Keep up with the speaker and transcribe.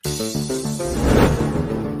Hi,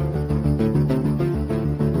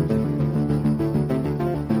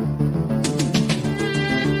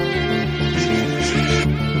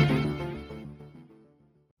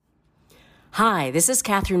 this is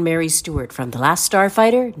Catherine Mary Stewart from The Last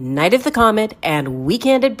Starfighter, Night of the Comet, and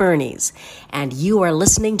Weekend at Bernie's, and you are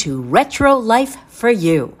listening to Retro Life for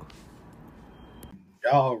You.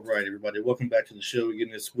 All right, everybody. Welcome back to the show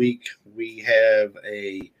again this week. We have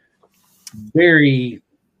a very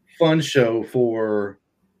fun show for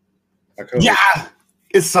our co-host. Yeah,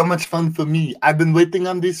 it's so much fun for me. I've been waiting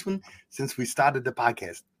on this one since we started the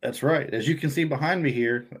podcast. That's right. As you can see behind me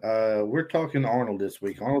here, we're talking Arnold this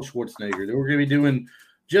week, Arnold Schwarzenegger. We're going to be doing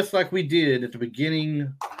just like we did at the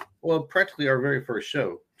beginning. Well, practically our very first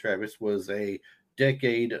show, Travis, was a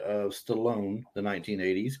Decade of Stallone, the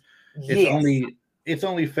 1980s. Yes. It's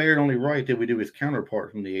only fair and only right that we do his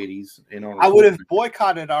counterpart from the 80s. In Arnold I would have Schwarzenegger.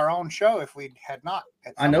 boycotted our own show if we had not.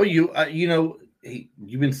 I know you.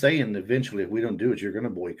 You've been saying eventually if we don't do it, you're going to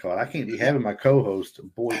boycott. I can't be having my co-host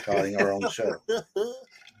boycotting our own show.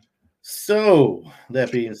 So,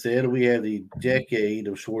 that being said, we have the Decade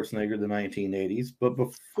of Schwarzenegger, the 1980s. But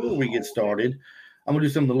before we get started, I'm going to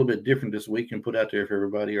do something a little bit different this week and put out there for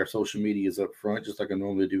everybody. Our social media is up front, just like I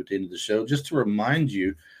normally do at the end of the show, just to remind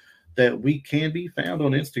you that we can be found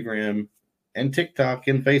on Instagram and TikTok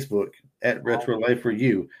and Facebook at Retro Life for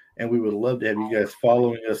You. And we would love to have you guys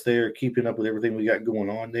following us there, keeping up with everything we got going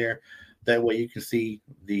on there. That way you can see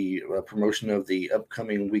the promotion of the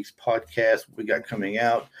upcoming week's podcast we got coming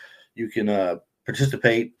out. You can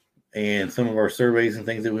participate in some of our surveys and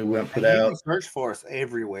things that we went put out. Search for us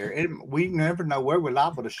everywhere. We never know where we're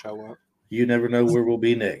liable to show up. You never know where we'll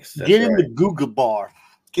be next. That's Get in right. the Google bar.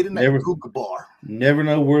 Get in that Google bar. Never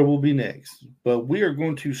know where we'll be next. But we are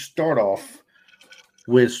going to start off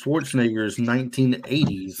with Schwarzenegger's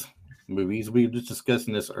 1980s movies. We were just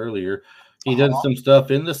discussing this earlier. He done some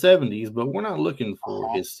stuff in the 70s, but we're not looking for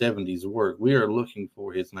his 70s work. We are looking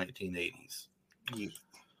for his 1980s. Yeah.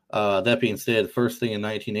 That being said, first thing in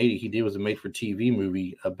 1980 he did was a made-for-TV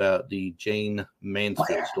movie about the Jane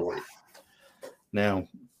Mansfield story. Now,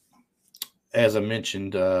 as I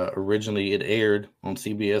mentioned, originally it aired on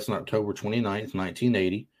CBS on October 29th,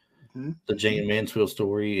 1980. Mm-hmm. The Jane Mansfield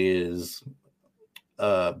story is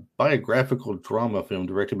a biographical drama film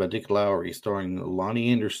directed by Dick Lowry, starring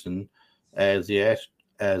Lonnie Anderson as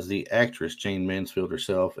the actress Jane Mansfield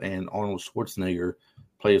herself, and Arnold Schwarzenegger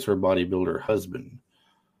plays her bodybuilder husband.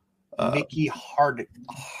 Mickey Hargitay.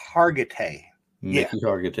 Mickey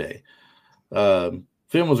Hargitay.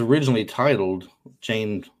 Film was originally titled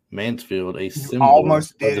Jane Mansfield, a symbol of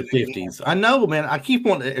the 50s. I know, man. I keep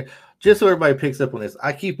wanting, just so everybody picks up on this,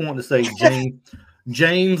 I keep wanting to say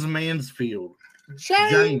James Mansfield.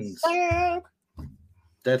 James.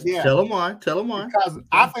 Tell them why. Because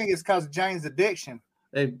I think it's because of Jane's addiction.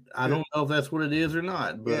 I don't know if that's what it is or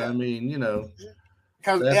not, but I mean,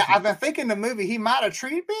 Because I've been thinking the movie, he might have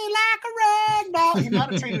treated me like a rag doll. He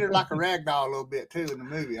might have treated her like a rag doll a little bit too in the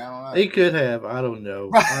movie. I don't know. He could have. I don't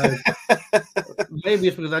know. Maybe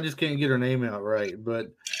it's because I just can't get her name out right. But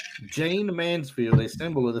Jane Mansfield, a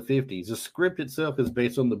symbol of the 50s. The script itself is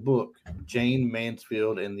based on the book Jane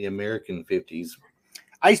Mansfield and the American 50s.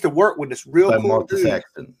 I used to work with this real cool Martha dude.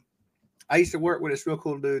 Saxton. I used to work with this real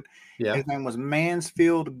cool dude. Yeah. His name was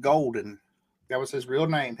Mansfield Golden. That was his real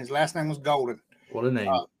name. His last name was Golden. What a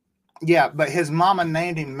name. But his mama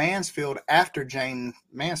named him Mansfield after Jane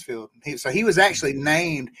Mansfield. So he was actually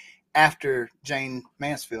named after Jane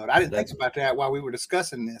Mansfield. I didn't think about that while we were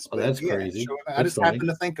discussing this. But that's crazy. I just happened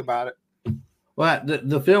to think about it. Well,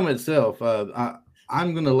 the film itself,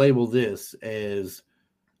 I'm going to label this as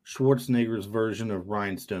Schwarzenegger's version of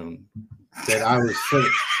Rhinestone. That I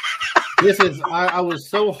was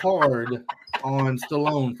so hard on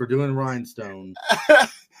Stallone for doing Rhinestone.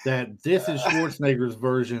 That this is Schwarzenegger's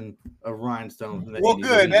version of Rhinestone. Well,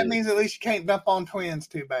 good. That means at least you can't dump on Twins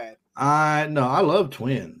too bad. I love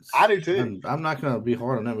Twins. I do too. I'm not going to be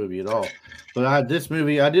hard on that movie at all. But this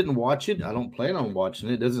movie, I didn't watch it. I don't plan on watching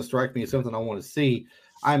it. It doesn't strike me as something I want to see.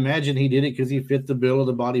 I imagine he did it because he fit the bill of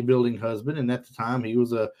the bodybuilding husband. And at the time, he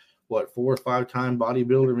was a 4 or 5 time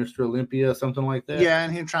bodybuilder, Mr. Olympia, something like that. Yeah,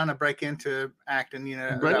 and him trying to break into acting.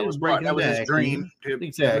 That was his dream to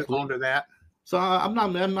move on to that. So I'm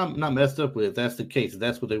not messed up with it. That's the case.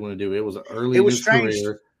 That's what they want to do. It was early in his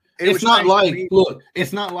career. It's not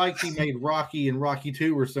like he made Rocky and Rocky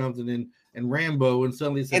 2 or something and Rambo and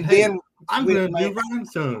suddenly said, I'm going to do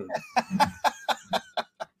Rhinestone.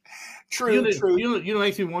 True. You know,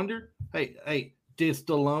 makes me wonder. Hey, did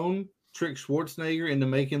Stallone trick Schwarzenegger into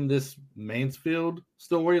making this Mansfield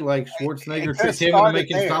story, like Schwarzenegger It tricked him into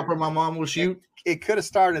making stop or my mom will shoot? It could have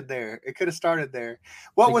started there.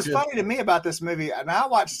 What was funny to me about this movie, and I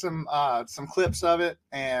watched some clips of it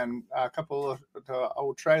and a couple of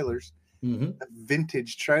old trailers,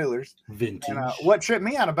 vintage trailers. Vintage. And what tripped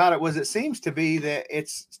me out about it was it seems to be that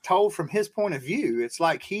it's told from his point of view. It's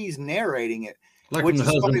like he's narrating it. Like which is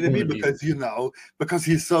funny to me because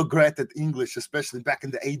he's so great at English, especially back in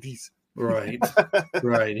the 80s. Right,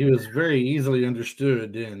 right. He was very easily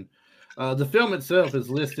understood. And the film itself is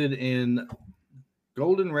listed in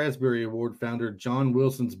Golden Raspberry Award founder John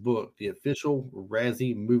Wilson's book, The Official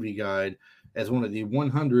Razzie Movie Guide, as one of the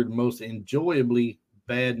 100 most enjoyably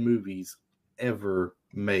bad movies ever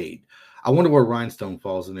made. I wonder where Rhinestone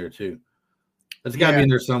falls in there too. It's got to be in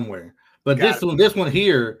there somewhere. But this one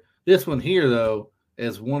here, though,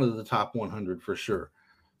 is one of the top 100 for sure.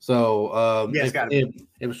 So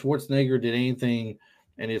if Schwarzenegger did anything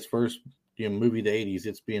in his first movie, the 80s,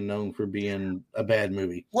 it's being known for being a bad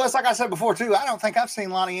movie. Well, it's like I said before, too. I don't think I've seen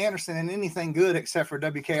Lonnie Anderson in anything good except for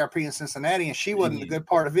WKRP in Cincinnati, and she wasn't a good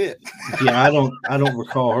part of it. Yeah, I don't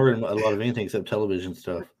recall her in a lot of anything except television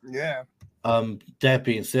stuff. Yeah. That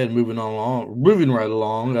being said, moving right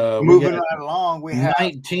along, we have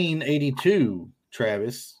 1982,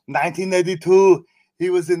 Travis. 1982. He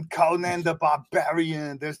was in Conan the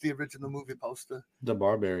Barbarian. There's the original movie poster. The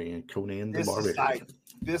Barbarian, Conan the Barbarian.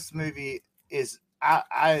 This movie is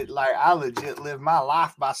I legit live my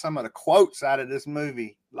life by some of the quotes out of this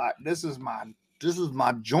movie. Like this is my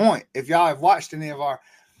joint. If y'all have watched any of our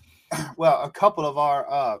a couple of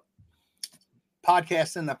our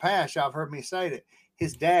podcasts in the past, y'all have heard me say that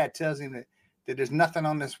his dad tells him that there's nothing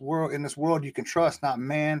in this world you can trust, not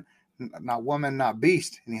man, not woman, not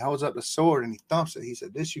beast. And he holds up the sword and he thumps it. He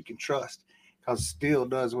said, "This you can trust," because steel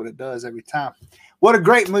does what it does every time. What a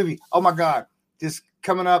great movie. Oh my God. Just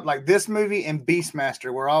coming up, like this movie and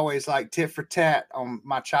Beastmaster were always like tit for tat on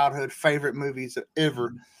my childhood favorite movies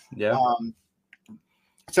ever. Yeah.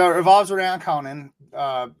 So it revolves around Conan.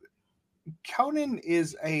 Conan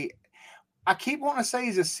is I keep wanting to say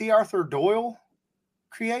he's a C. Arthur Doyle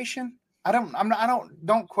creation.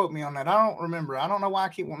 Don't quote me on that. I don't remember. I don't know why I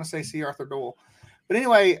keep wanting to say C. Arthur Doyle. But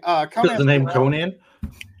anyway, Conan. The name Conan?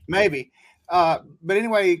 Maybe. But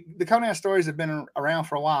anyway, the Conan stories have been around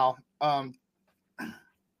for a while.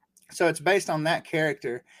 So it's based on that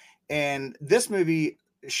character. And this movie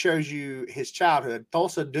shows you his childhood.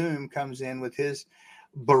 Thulsa Doom comes in with his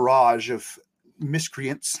barrage of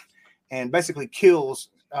miscreants and basically kills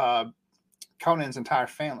Conan's entire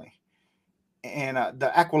family. And the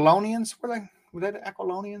Aquilonians, were they the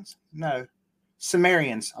Aquilonians? No.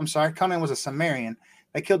 Sumerians. I'm sorry. Conan was a Sumerian.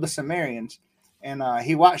 They killed the Sumerians. And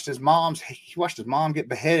he watched his mom get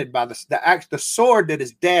beheaded by the sword that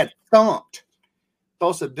his dad thumped.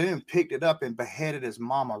 Thulsa Doom picked it up and beheaded his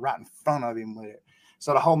mama right in front of him with it.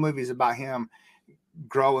 So the whole movie is about him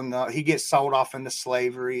growing up. He gets sold off into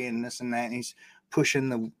slavery and this and that. And he's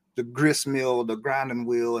pushing the grist mill, the grinding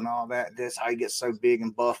wheel and all that. That's how he gets so big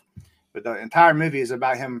and buff. But the entire movie is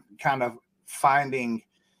about him kind of finding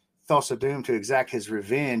Thulsa Doom to exact his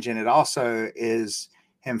revenge. And it also is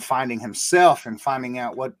him finding himself and finding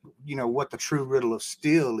out what the true riddle of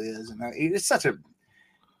steel is. And it's such a,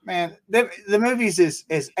 man, the movie's as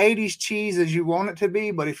 80s cheese as you want it to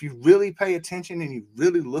be. But if you really pay attention and you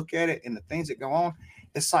really look at it and the things that go on,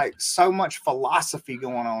 it's like so much philosophy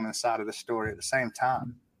going on inside of the story at the same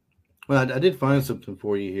time. Well, I did find something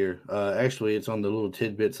for you here. Actually, it's on the little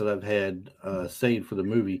tidbits that I've had saved for the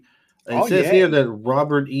movie. It says here that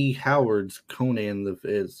Robert E. Howard's Conan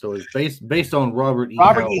is so it's based on Robert E.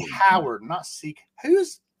 Howard, not C.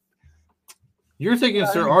 Who's? You're thinking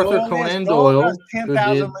Sir Arthur Conan Doyle,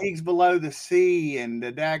 10,000 Leagues Below the Sea, and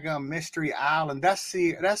the daggum Mystery Island. That's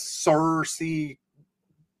Sir C.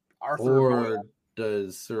 Arthur. Or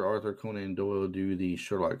does Sir Arthur Conan Doyle do the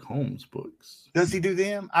Sherlock Holmes books? Does he do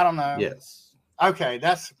them? I don't know. Yes. Okay,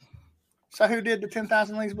 so who did the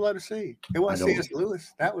 10,000 Leagues Below the Sea? It wasn't C.S.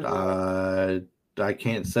 Lewis. That was. I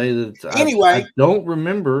can't say that. Anyway, I don't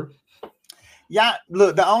remember. Yeah,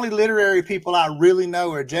 look, the only literary people I really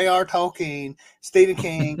know are J.R. Tolkien, Stephen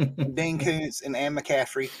King, Dean Koontz, and Anne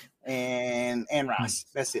McCaffrey, and Anne Rice.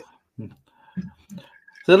 That's it.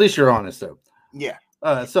 So at least you're honest, though. Yeah.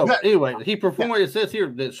 Anyway, he performed. Yeah. It says here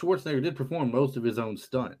that Schwarzenegger did perform most of his own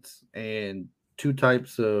stunts, and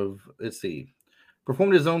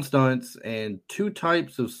performed his own stunts, and 2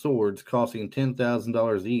 types of swords costing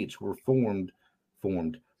 $10,000 each were forged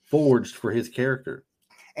for his character.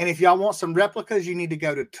 And if y'all want some replicas, you need to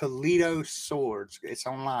go to Toledo Swords. It's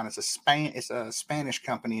online. It's a Spanish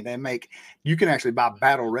company. You can actually buy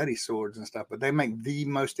battle ready swords and stuff, but they make the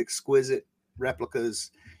most exquisite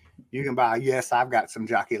replicas you can buy. Yes, I've got some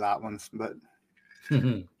Jockey Lot ones, but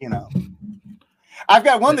I've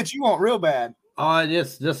got one that you want real bad. Oh,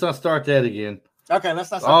 yes, let's not start that again. Okay,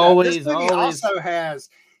 let's not start that. This movie also has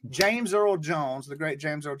James Earl Jones, the great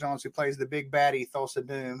James Earl Jones, who plays the big baddie Thulsa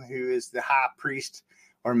Doom, who is the high priest,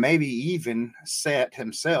 or maybe even Set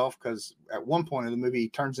himself, because at one point in the movie he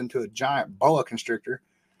turns into a giant boa constrictor.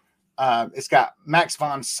 It's got Max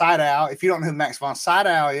von Sydow. If you don't know who Max von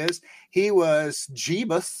Sydow is, he was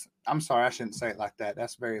Jeebus. I'm sorry, I shouldn't say it like that.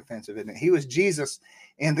 That's very offensive, isn't it? He was Jesus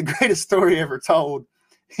in The Greatest Story Ever Told.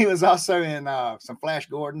 He was also in some Flash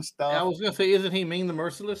Gordon stuff. I was going to say, isn't he Ming the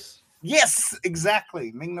Merciless? Yes,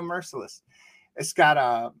 exactly. Ming the Merciless. It's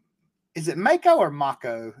got is it Mako or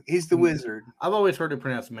Mako? He's the wizard. I've always heard it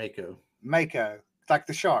pronounced Mako. Mako, like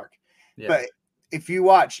the shark. Yeah. But if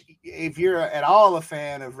you're at all a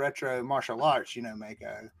fan of retro martial arts, you know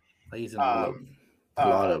Mako. He's in a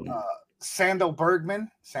lot of them. Sandal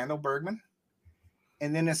Bergman.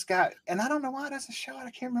 And then it's got, and I don't know why it doesn't show it.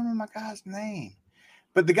 I can't remember my guy's name.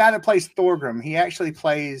 But the guy that plays Thorgrim, he actually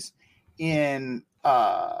plays in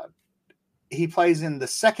the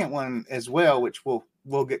second one as well, which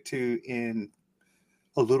we'll get to in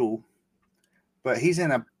a little. But he's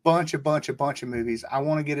in a bunch of movies. I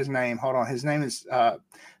want to get his name. Hold on. His name is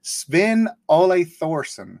Sven Ole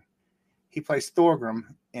Thorsen. He plays Thorgrim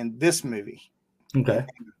in this movie. Okay.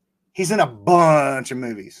 He's in a bunch of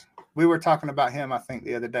movies. We were talking about him, I think,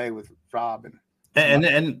 the other day with Rob and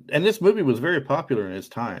this movie was very popular in its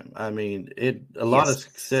time. I mean, a lot of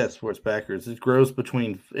success for its backers. It grows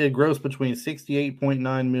between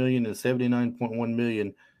 68.9 million and 79.1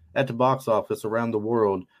 million at the box office around the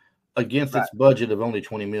world against its budget of only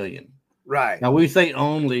 20 million. Right. Now we say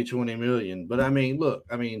only 20 million, but I mean, look,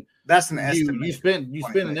 that's an estimate. You spent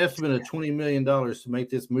an estimate of $20 million to make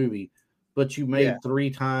this movie, but you made 3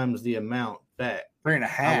 times the amount back.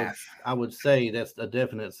 3.5. I would say that's a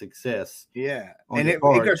definite success. Yeah. And it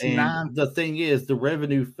goes to 9. The thing is, the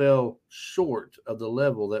revenue fell short of the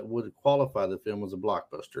level that would qualify the film as a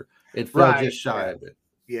blockbuster. It fell just shy of it.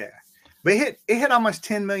 Yeah. But it hit almost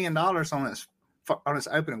 $10 million on its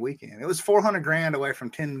opening weekend. It was $400,000 away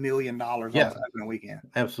from $10 million on its opening weekend.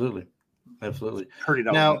 Absolutely. Pretty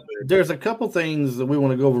dope. Now, there's a couple things that we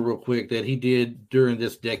want to go over real quick that he did during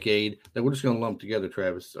this decade that we're just going to lump together,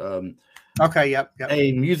 Travis. Okay, yep.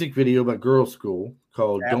 A music video by Girls School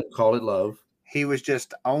called Don't Call It Love. He was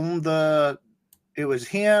just on it was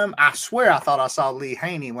him. I swear I thought I saw Lee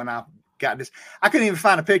Haney when I got this. I couldn't even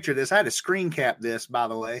find a picture of this. I had to screen cap this, by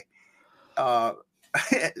the way. But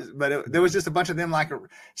there was just a bunch of them like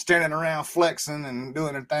standing around flexing and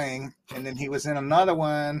doing their thing. And then he was in another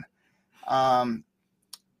one,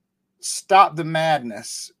 Stop the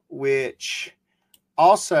Madness, which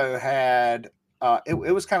also had it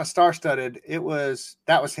was kind of star-studded.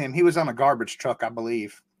 That was him. He was on a garbage truck, I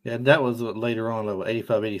believe. Yeah, that was later on,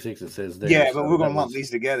 85, 86, it says there. Yeah, but we're going to lump these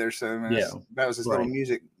together. So that was his little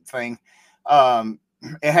music thing.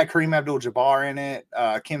 It had Kareem Abdul-Jabbar in it,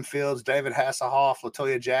 Kim Fields, David Hasselhoff,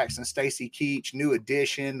 LaToya Jackson, Stacey Keach, New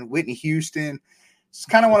Edition, Whitney Houston. It's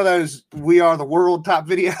kind of one of those "We Are the World" type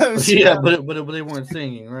videos. Yeah, but they weren't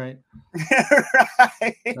singing, right?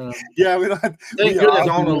 Right. Yeah, we don't. Thank goodness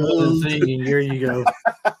Arnold wasn't singing. Here you go.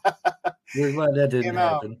 We're glad that didn't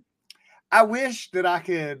happen. I wish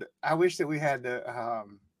that we had the.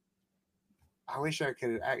 I wish I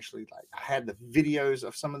could actually I had the videos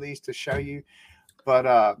of some of these to show you,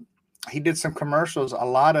 but he did some commercials, a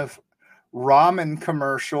lot of ramen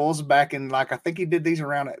commercials back in I think he did these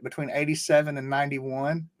around between 87 and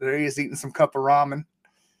 91. There he is eating some cup of ramen,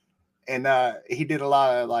 and he did a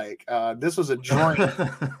lot of this was a drink.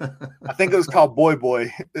 I think it was called Boy Boy.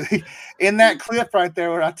 In that clip right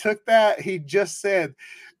there where I took that, he just said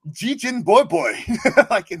Jijin Boy Boy,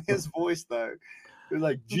 like in his voice though. It was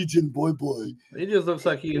like Jijin Boy Boy. It just looks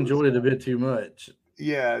like he enjoyed it a bit too much.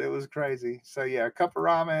 Yeah, it was crazy. So yeah, a cup of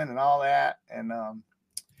ramen and all that, and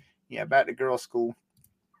back to Girls School.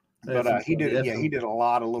 But he did a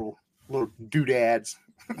lot of little doodads.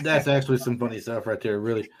 That's actually some funny stuff right there,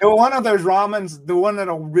 really. One of those ramens, the one that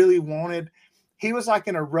I really wanted, he was like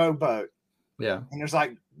in a rowboat. Yeah. And it's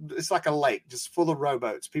like a lake just full of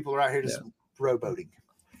rowboats. People are out here just rowboating.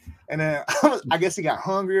 And then I guess he got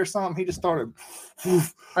hungry or something. He just started.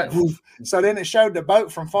 So then it showed the boat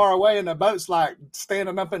from far away, and the boat's like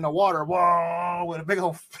standing up in the water, whoa, with a big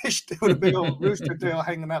old fish, with a big old rooster tail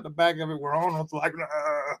hanging out the back of it. Where Arnold's like, nah.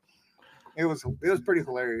 It was pretty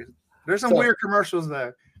hilarious. There's some weird commercials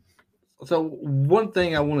though. So one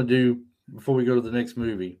thing I want to do before we go to the next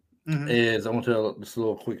movie is I want to tell this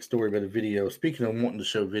little quick story about a video. Speaking of wanting to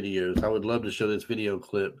show videos, I would love to show this video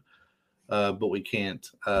clip, but we can't.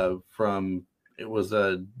 From it was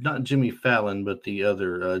not Jimmy Fallon, but the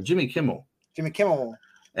other Jimmy Kimmel. Jimmy Kimmel.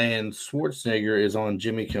 And Schwarzenegger is on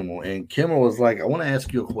Jimmy Kimmel, and Kimmel was like, "I want to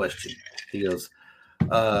ask you a question." He goes,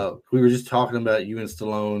 "We were just talking about you and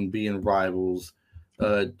Stallone being rivals.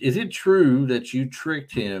 Is it true that you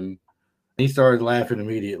tricked him?" He started laughing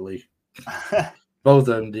immediately. Both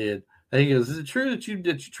of them did. And he goes, "Is it true that you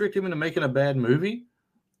tricked him into making a bad movie?"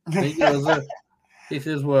 And he goes, he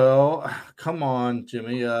says, "Well, come on,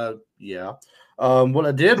 Jimmy. Yeah. What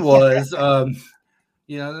I did was,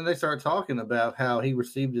 then they start talking about how he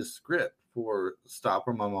received his script for Stop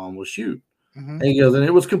or My Mom Will Shoot." And he goes, "And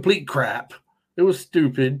it was complete crap. It was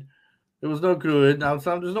stupid. It was no good. There's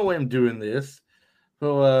no way I'm doing this."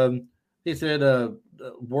 So he said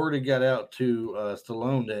word had got out to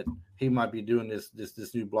Stallone that he might be doing this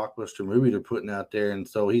new blockbuster movie they're putting out there, and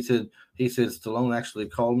so he said Stallone actually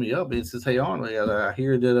called me up and says, "Hey Arnold, I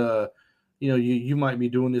hear that you might be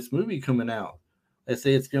doing this movie coming out. They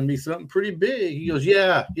say it's going to be something pretty big." He goes,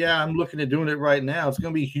 "Yeah, I'm looking at doing it right now. It's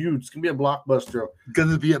going to be huge. It's going to be a blockbuster.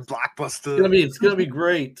 It's going to be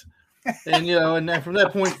great." And and then from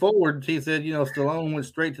that point forward, he said, Stallone went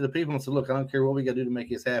straight to the people and said, "Look, I don't care what we got to do to make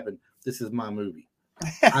this happen. This is my movie.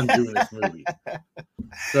 I'm doing this movie."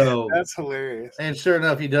 So that's hilarious. And sure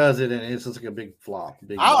enough, he does it, and it's just like a big flop.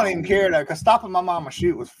 I don't even care though, because Stopping My Mama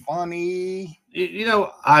Shoot was funny.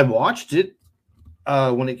 I watched it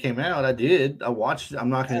when it came out. I did. I watched it. I'm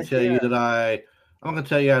not going to tell you that I'm going to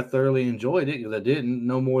tell you I thoroughly enjoyed it, because I didn't.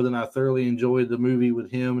 No more than I thoroughly enjoyed the movie with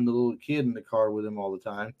him and the little kid in the car with him all the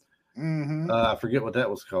time. I forget what that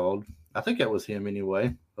was called. I think that was him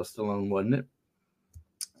anyway. Stallone, wasn't it?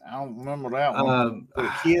 I don't remember that one. With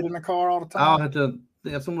a kid in the car all the time. I'll have to.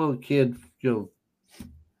 Some little kid,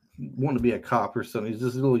 wanting to be a cop or something. He's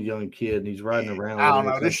just a little young kid, and he's riding around. I don't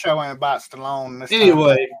know. This show ain't about Stallone.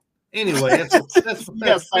 Anyway, that's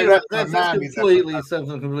completely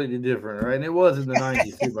something completely different, right? And it was in the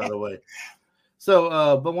 90s too, by the way.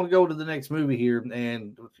 So, but I want to go to the next movie here,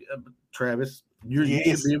 and Travis, you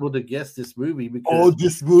should be able to guess this movie because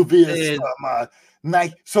this movie is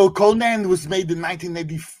so Conan was made in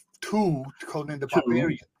 1982. Conan the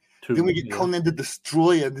Barbarian. Then we get Conan the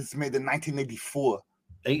Destroyer. This is made in 1984.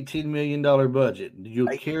 $18 million budget. Do you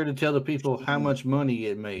care to tell the people how much money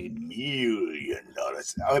it made? $1 million.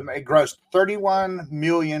 It grossed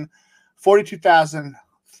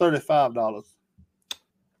 $31,042,035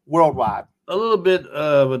 worldwide. A little bit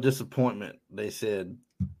of a disappointment, they said,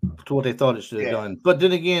 to what they thought it should have done. But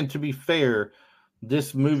then again, to be fair,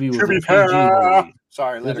 this movie was a PG movie.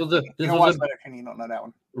 Sorry, you don't watch Letterkenny, you don't know that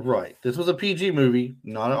one. Right. This was a PG movie,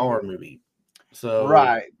 not an R movie.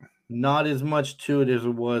 So not as much to it as it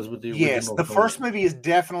was with the original. Yes, the first movie is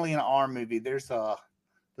definitely an R movie. There's a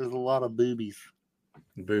lot of boobies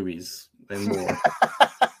and more.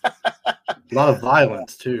 A lot of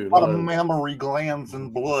violence too. A lot of mammary glands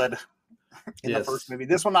and blood in the first movie.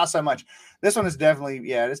 This one not so much. This one is definitely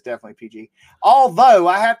it's definitely PG. Although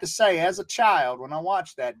I have to say, as a child, when I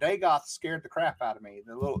watched that, Dagoth scared the crap out of me.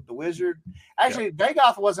 The wizard. Actually,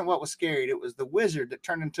 Dagoth wasn't what was scary. It was the wizard that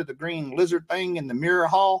turned into the green lizard thing in the mirror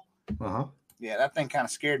hall. Yeah, that thing kind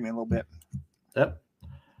of scared me a little bit. Yep.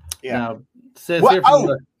 Yeah. Now, says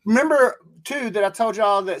remember too that I told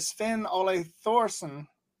y'all that Sven Ole Thorsen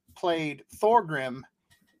played Thorgrim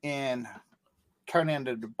in Conan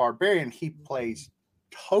the Barbarian. He plays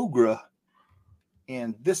Togra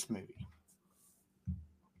in this movie.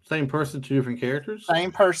 Same person, two different characters?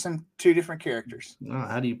 Same person, two different characters. Oh,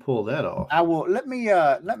 how do you pull that off? I will. Let me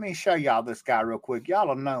show y'all this guy real quick. Y'all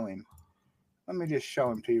will know him. Let me just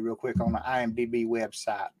show him to you real quick on the IMDb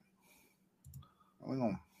website. We're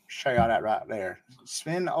going to show y'all that right there.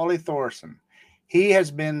 Sven Ole Thorsen. He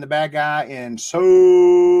has been the bad guy in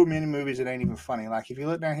so many movies it ain't even funny. Like, if you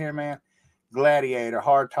look down here, man, Gladiator,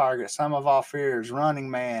 Hard Target, Sum of All Fears, Running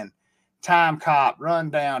Man, Time Cop,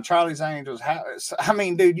 Rundown, Charlie's Angels. I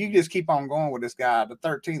mean, dude, you just keep on going with this guy, the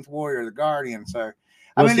 13th Warrior, the Guardian. So,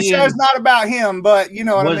 the show's not about him, but you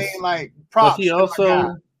know what I mean? Like, props.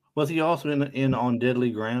 Was he also in On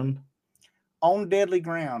Deadly Ground? On Deadly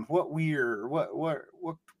Ground. What weird? What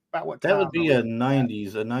about what time? That would be a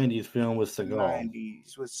 90s film with Seagal.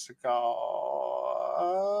 90s with Seagal.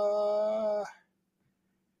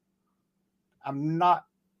 I'm not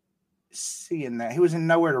seeing that. He was in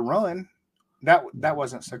Nowhere to Run. That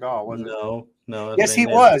wasn't Seagal, was it? No. Yes, he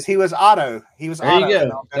was. He was Otto. He was There Otto. you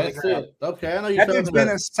go. That's it. Okay, I know you're that dude's been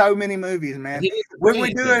in so many movies, man. When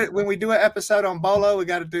we do an episode on Bolo, we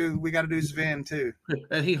got to do Sven too.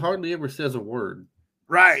 And he hardly ever says a word.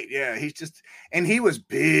 Right? Yeah, and he was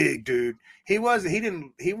big, dude. He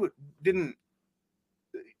didn't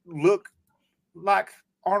look like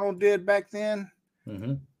Arnold did back then.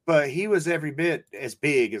 Mm-hmm. But he was every bit as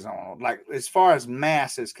big as Arnold. Like, as far as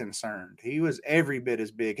mass is concerned, he was every bit as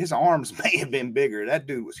big. His arms may have been bigger. That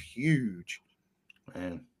dude was huge.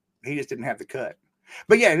 Man. He just didn't have the cut.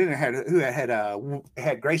 But yeah, then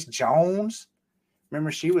had Grace Jones.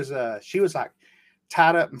 Remember, she was like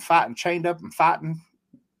tied up and fighting, chained up and fighting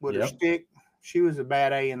with her stick. She was a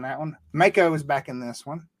bad A in that one. Mako was back in this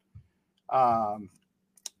one. I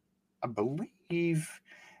believe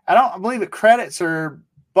it credits her.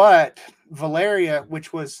 But Valeria,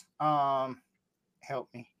 which was help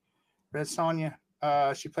me, Red Sonja,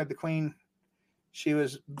 she played the queen. She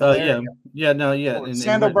was Sandal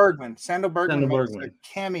Bergman. Sandal Bergman makes a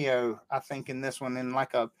cameo, I think, in this one in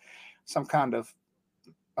like some kind of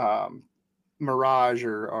mirage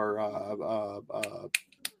or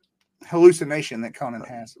hallucination that Conan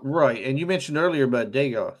has. Right, and you mentioned earlier about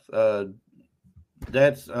Dagoth.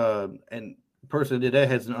 That's and the person that did that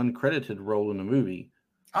has an uncredited role in the movie.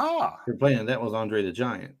 For playing that was Andre the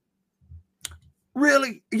Giant.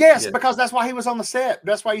 Really? Yes, because that's why he was on the set.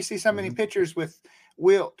 That's why you see so many pictures with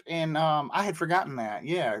Wilt, and I had forgotten that.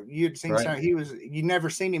 Yeah, you'd seen you never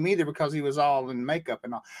seen him either because he was all in makeup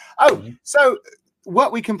and all. So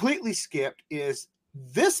what we completely skipped is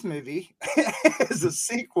this movie is a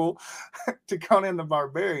sequel to Conan the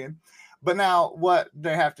Barbarian, but now what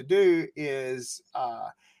they have to do is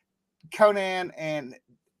Conan and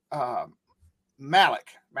Malik.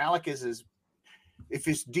 Malik is if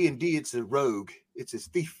it's D&D, it's a rogue. It's his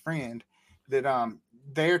thief friend that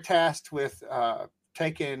they're tasked with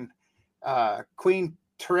taking Queen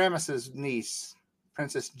Taramis's niece,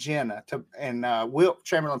 Princess Jenna, and Wilt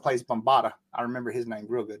Chamberlain plays Bombada. I remember his name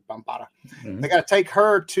real good, Bombada. They got to take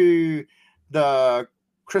her to the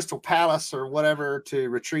Crystal Palace or whatever to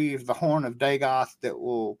retrieve the Horn of Dagoth that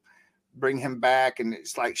will bring him back, and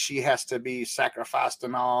it's like she has to be sacrificed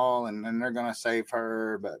and all, and then they're gonna save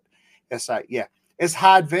her. But it's like, it's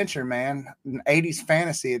high adventure, man. 80s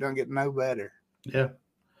fantasy. It don't get no better. Yeah,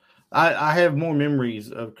 I have more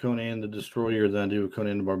memories of Conan the Destroyer than I do of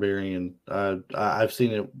Conan the Barbarian. I've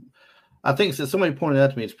seen it. I think since somebody pointed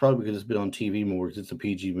out to me, it's probably because it's been on TV more because it's a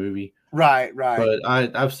PG movie. Right. But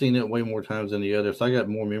I've seen it way more times than the other, so I got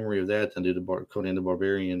more memory of that than I do Conan the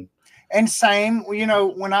Barbarian. And same,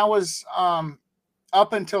 when I was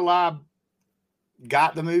up until I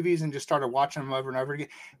got the movies and just started watching them over and over again,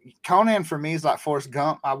 Conan for me is like Forrest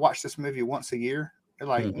Gump. I watch this movie once a year.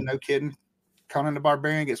 Like, no kidding. Conan the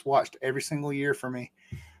Barbarian gets watched every single year for me.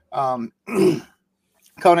 Conan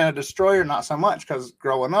the Destroyer, not so much, because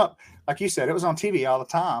growing up, like you said, it was on TV all the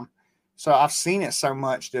time. So I've seen it so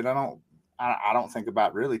much that I don't think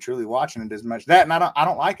about really truly watching it as much. That, and I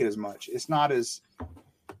don't like it as much. It's not the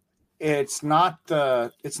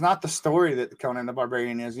story that Conan the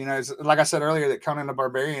Barbarian is. It's, like I said earlier, that Conan the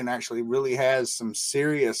Barbarian actually really has some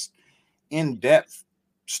serious, in-depth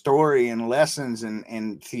story and lessons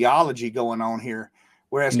and theology going on here.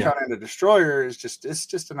 Whereas Conan the Destroyer is just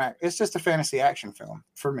a fantasy action film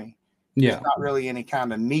for me. Yeah, there's not really any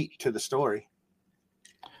kind of meat to the story.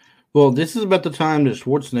 Well, this is about the time that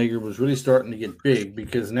Schwarzenegger was really starting to get big,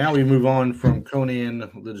 because now we move on from Conan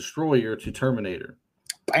the Destroyer to Terminator.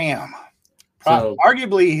 Bam.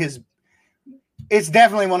 Arguably it's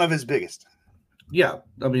definitely one of his biggest. Yeah.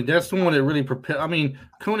 I mean, that's the one that really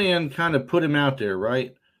Conan kind of put him out there,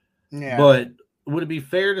 right? Yeah. But would it be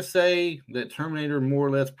fair to say that Terminator more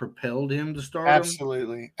or less propelled him to stardom?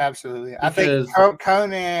 Absolutely. I think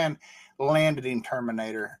Conan landed in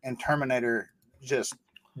Terminator, and Terminator just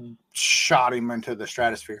shot him into the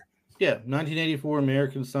stratosphere. Yeah. 1984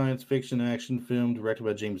 American science fiction action film directed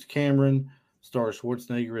by James Cameron. Stars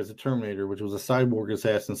Schwarzenegger as a Terminator, which was a cyborg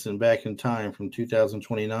assassin sent back in time from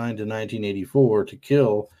 2029 to 1984 to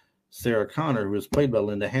kill Sarah Connor, who was played by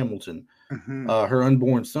Linda Hamilton. Her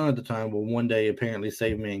unborn son at the time will one day apparently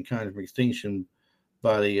save mankind from extinction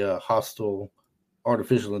by the hostile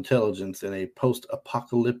artificial intelligence in a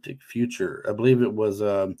post-apocalyptic future. I believe it was,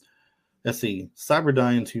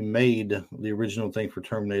 Cyberdynes who made the original thing for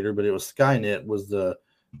Terminator, but it was Skynet was the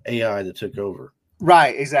AI that took over.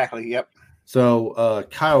 Right, exactly, yep. So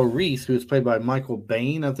Kyle Reese, who is played by Michael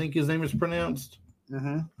Biehn, I think his name is pronounced.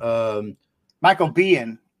 Michael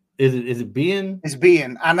Biehn. Is it Biehn? It's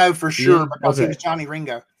Biehn. I know for sure because he was Johnny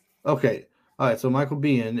Ringo. Okay. All right, so Michael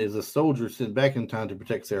Biehn is a soldier sent back in time to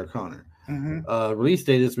protect Sarah Connor. Mm-hmm. Release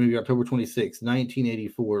date of this movie, October 26,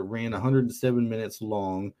 1984. It ran 107 minutes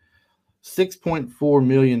long. $6.4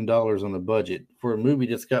 million on the budget for a movie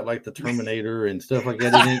that's got like the Terminator and stuff like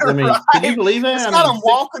that in it. I mean, Right. can you believe that? It's I got mean, them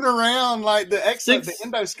walking around like the six-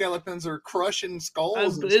 endoskeletons are crushing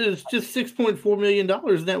skulls. it is just $6.4 million,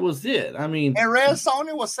 and that was it. I mean, And Red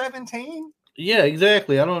Sonja was 17. yeah,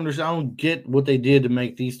 exactly. I don't understand. I don't get what they did to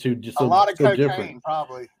make these two just A lot of so cocaine, different.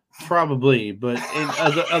 Probably, but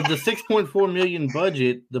of the 6.4 million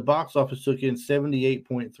budget, the box office took in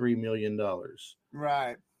 $78.3 million.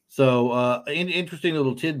 Right. So, interesting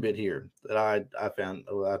little tidbit here that I found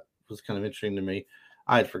was kind of interesting to me.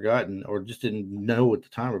 I had forgotten or just didn't know at the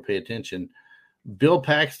time or pay attention. Bill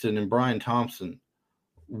Paxton and Brian Thompson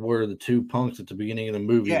were the two punks at the beginning of the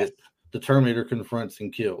movie that the Terminator confronts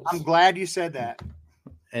and kills. I'm glad you said that.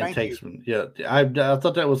 And I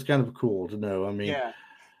thought that was kind of cool to know. I mean, yeah.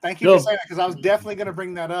 Thank you for saying that, because I was definitely going to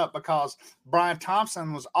bring that up, because Brian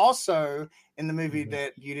Thompson was also in the movie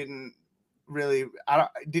that you didn't really.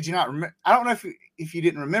 Did you not remember? I don't know if you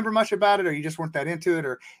didn't remember much about it, or you just weren't that into it,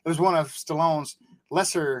 or it was one of Stallone's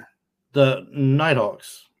lesser. The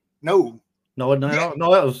Nighthawks. No, Nighthawks.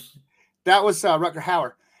 No, that was Rutger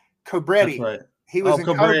Hauer. Cobretti. That's right. He was in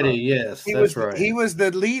Cobretti, Cobra. yes, that's right. He was the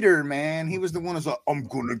leader, man. He was the one who's like, I'm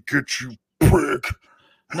gonna get you, prick.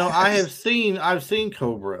 No, I've seen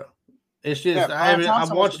Cobra. It's just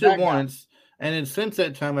I've watched it once, and then since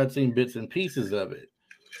that time I'd seen bits and pieces of it.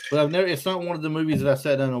 But it's not one of the movies that I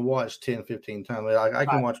sat down and watched 10, 15 times. I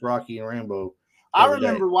can watch Rocky and Rambo. I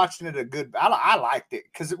remember watching it I liked it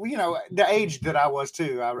because, the age that I was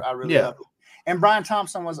too, I really loved it. And Brian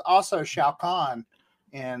Thompson was also Shao Kahn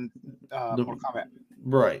in Mortal Kombat.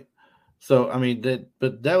 Right. So, I mean,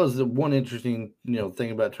 that was the one interesting,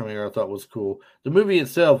 thing about Terminator I thought was cool. The movie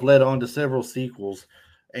itself led on to several sequels,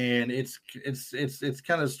 and it's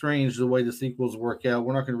kind of strange the way the sequels work out.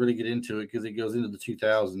 We're not going to really get into it because it goes into the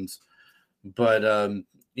 2000s, but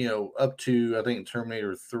up to I think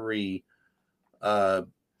Terminator 3.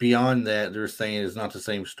 Beyond that, they're saying it's not the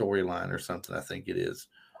same storyline or something. I think it is.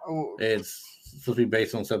 Oh. It's supposed to be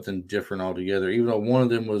based on something different altogether. Even though one of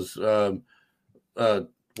them was like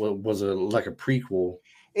a prequel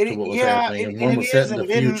to what was happening, and one was set in the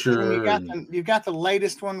future. You've got the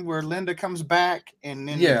latest one where Linda comes back, and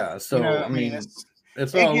then So I mean,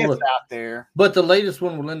 it's all gets out there. But the latest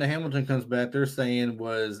one where Linda Hamilton comes back, they're saying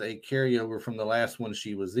was a carriover from the last one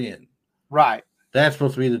she was in. Right. That's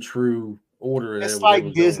supposed to be the true order. It's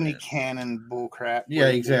like Disney canon bullcrap. Yeah,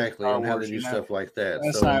 exactly. And how they do stuff like that.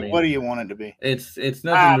 So, what do you want it to be? It's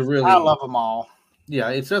nothing to really. I love them all. Yeah,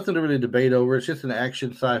 it's nothing to really debate over. It's just an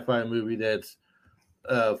action sci-fi movie that's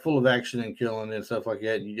full of action and killing and stuff like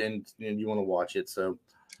that, and you want to watch it. So,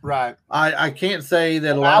 right. I can't say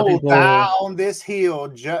that a lot of people. I will die on this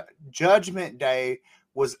hill. Judgment Day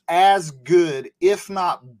was as good, if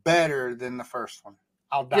not better, than the first one.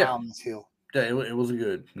 I'll die on this hill. Yeah, it was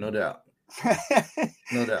good, no doubt.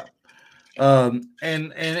 No doubt.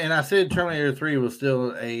 And I said Terminator 3 was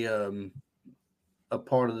still a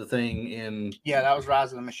part of the thing in that was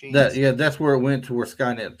Rise of the Machines. That's where it went to where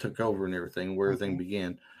Skynet took over and everything, where everything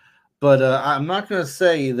began. But I'm not going to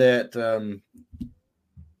say that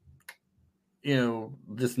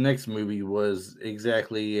this next movie was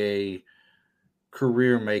exactly a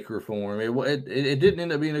career maker for him. It didn't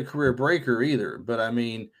end up being a career breaker either. But I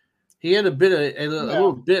mean, he had a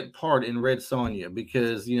little bit part in Red Sonja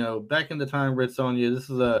because, back in the time, Red Sonja, this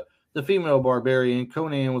is the female barbarian.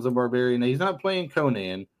 Conan was a barbarian. Now, he's not playing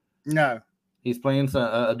Conan. No. He's playing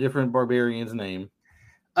a different barbarian's name.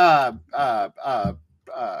 Calidor.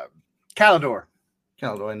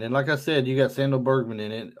 And then, like I said, you got Sandal Bergman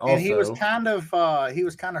in it also. And he was kind of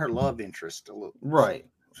her love interest a little. Right.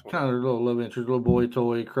 Kind of her little love interest, little boy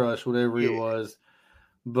toy crush, whatever it was.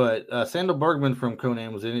 But Sandal Bergman from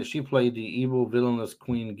Conan was in it. She played the evil, villainous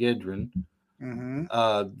Queen Gedrin.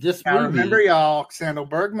 Mm-hmm. This movie, remember, y'all, Sandal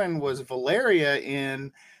Bergman was Valeria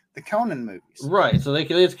in the Conan movies. Right. So they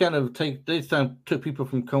took people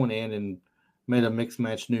from Conan and made a mixed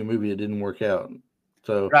match new movie that didn't work out.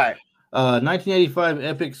 So 1985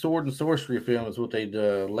 epic sword and sorcery film is what they'd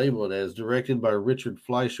label it as, directed by Richard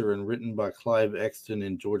Fleischer and written by Clive Exton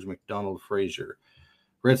and George MacDonald Fraser.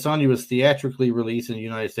 Red Sonja was theatrically released in the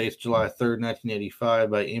United States July 3rd,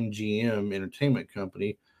 1985 by MGM Entertainment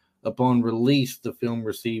Company. Upon release, the film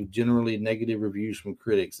received generally negative reviews from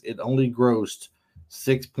critics. It only grossed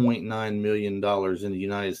 $6.9 million in the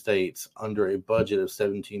United States under a budget of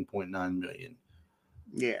 $17.9 million.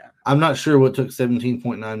 Yeah. I'm not sure what took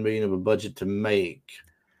 $17.9 million of a budget to make.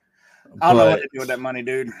 I don't know what to do with that money,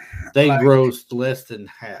 dude. They grossed less than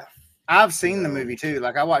half. I've seen the movie too.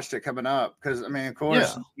 Like I watched it coming up because I mean, of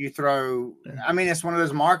course, you throw. I mean, it's one of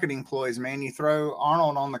those marketing ploys, man. You throw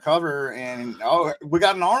Arnold on the cover, and we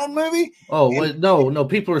got an Arnold movie. Oh, wait, no,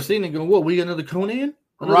 people are seeing it going, "What? We got another Conan?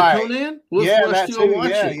 Conan? That too.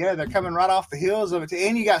 Yeah, they're coming right off the heels of it,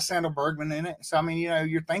 and you got Sandal Bergman in it. So I mean,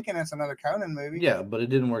 you're thinking it's another Conan movie. Yeah, but it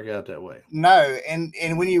didn't work out that way. No, and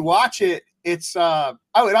when you watch it, it's it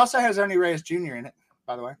also has Ernie Reyes Jr. in it,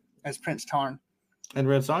 by the way, as Prince Tarn. And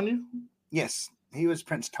Red Sonja? Yes, he was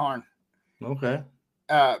Prince Tarn. Okay.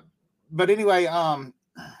 But anyway,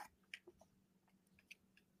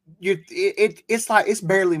 it's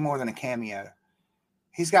barely more than a cameo.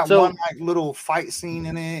 He's got one like little fight scene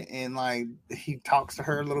in it, and like he talks to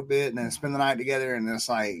her a little bit, and then spend the night together, and it's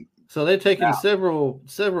like. So they've taken several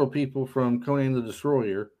people from Conan the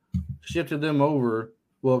Destroyer, shifted them over.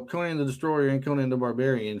 Well, Conan the Destroyer and Conan the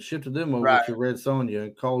Barbarian shifted them over to Red Sonja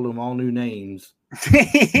and called them all new names.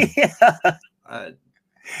 They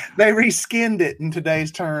reskinned it in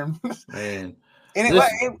today's terms. Man. And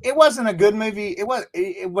it wasn't a good movie. It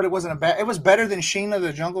wasn't a bad. It was better than Sheena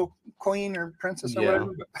the Jungle Queen or Princess or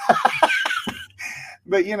whatever.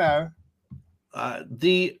 But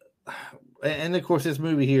and of course this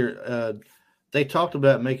movie here, they talked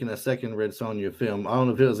about making a second Red Sonja film. I don't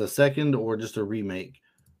know if it was a second or just a remake.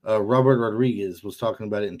 Robert Rodriguez was talking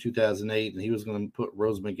about it in 2008, and he was going to put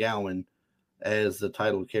Rose McGowan as the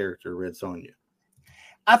title character, Red Sonja.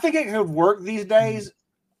 I think it could work these days,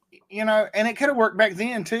 and it could have worked back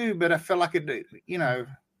then too. But I feel like it,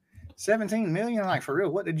 17 million, like for real.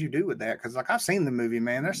 What did you do with that? Because like I've seen the movie,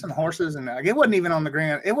 man. There's some horses, and like, it wasn't even on the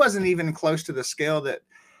grand. It wasn't even close to the scale that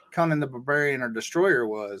Conan the Barbarian or Destroyer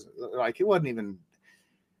was. Like it wasn't even.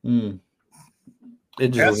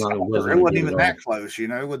 It wasn't even that close,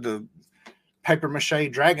 with the paper mache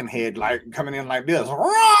dragon head like coming in like this.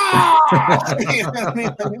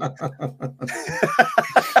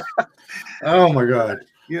 Oh my God!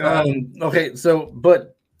 Okay, so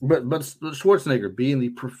but Schwarzenegger, being the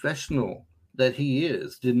professional that he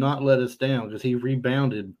is, did not let us down because he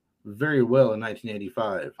rebounded very well in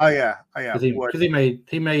 1985. Oh yeah. Because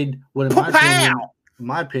he made what in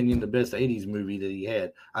my opinion the best 80s movie that he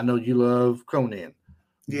had. I know you love Conan.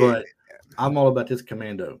 But I'm all about this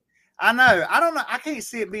Commando. I know. I don't know. I can't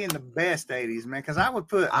see it being the best 80s, man, because I would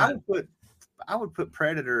put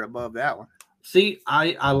Predator above that one. See,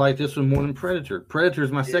 I like this one more than Predator. Predator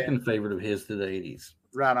is my second favorite of his to the 80s.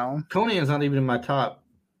 Right on. Conan's not even in my top,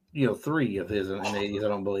 3 of his in the 80s, I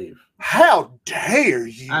don't believe. How dare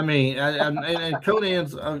you? I mean, and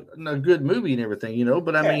Conan's a good movie and everything,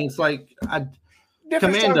 but I mean, it's like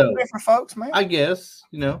Commando. Different folks, man. I guess,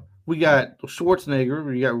 We got Schwarzenegger.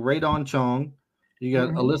 We got Radon Chong. You got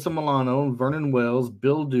Alyssa Milano, Vernon Wells,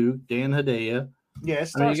 Bill Duke, Dan Hedaya. Yeah,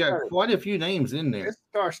 you got quite a few names in there. It's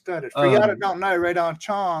star-studded. For y'all that don't know, Radon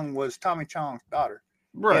Chong was Tommy Chong's daughter.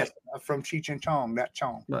 Right. Yes, from Cheech and Chong, that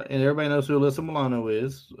Chong. Right. And everybody knows who Alyssa Milano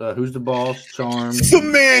is. Who's the boss? Charm.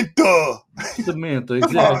 Samantha,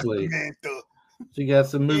 exactly. Samantha. She got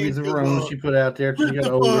some movies of her own she put out there. She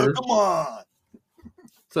got older. Come on.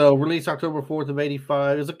 So released October 4th of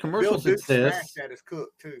 85. It was a commercial success. That is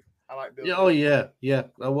cooked too. I like Bill. Oh yeah.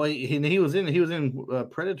 Well, he was in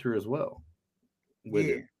Predator as well. We'll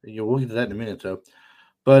get to that in a minute though.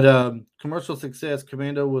 But commercial success,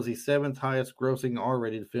 Commando was the 7th highest grossing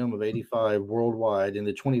R-rated film of 85 worldwide and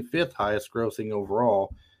the 25th highest grossing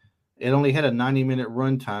overall. It only had a 90-minute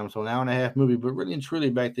runtime, so an hour and a half movie. But really and truly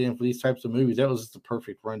back then for these types of movies, that was just the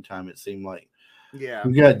perfect runtime. It seemed like. Yeah,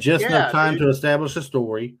 we got just enough time to establish a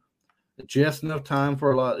story, just enough time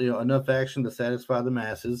for a lot, enough action to satisfy the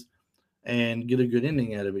masses, and get a good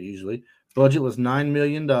ending out of it. Usually, budget was $9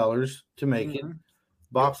 million to make it.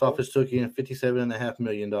 Box office took in $57.5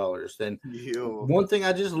 million. Then one thing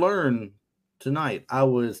I just learned tonight, I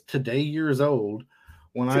was today years old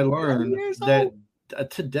when I learned that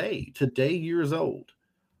today years old.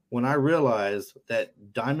 When I realized that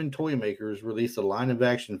Diamond Toy Makers released a line of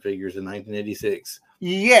action figures in 1986.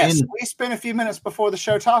 Yes, we spent a few minutes before the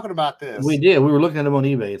show talking about this. We did. We were looking at them on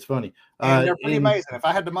eBay. It's funny. And they're pretty amazing. If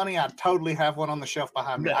I had the money, I'd totally have one on the shelf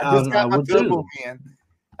behind me. I just got my Turbo Man.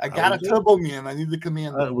 I got a Turbo Man. I need the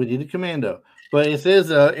Commando. We need a Commando. But it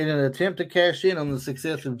says, in an attempt to cash in on the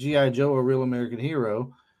success of G.I. Joe, A Real American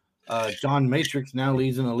Hero, John Matrix now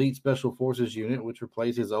leads an elite special forces unit, which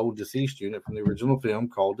replaced his old deceased unit from the original film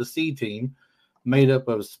called the C-Team, made up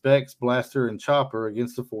of Specs, Blaster, and Chopper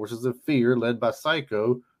against the forces of Fear, led by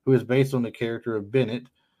Psycho, who is based on the character of Bennett,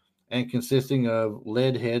 and consisting of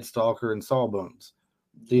Leadhead, Stalker, and Sawbones.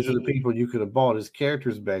 These are the people you could have bought as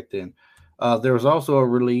characters back then. There was also a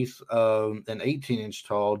release of an 18-inch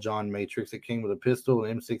tall John Matrix that came with a pistol,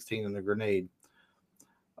 an M16, and a grenade.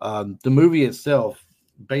 The movie itself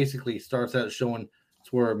basically starts out showing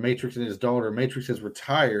it's where Matrix and his daughter. Matrix has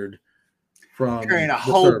retired from carrying a the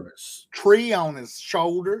whole service. tree on his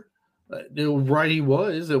shoulder. Right, he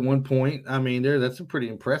was at one point. I mean, that's a pretty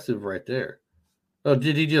impressive right there. Oh,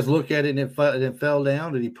 did he just look at it and it fell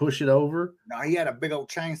down? Did he push it over? No, he had a big old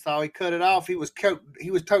chainsaw. He cut it off. He was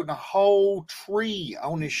toting a whole tree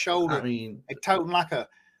on his shoulder. I mean, toting like a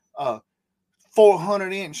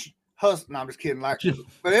 400-inch husk. No, I'm just kidding. But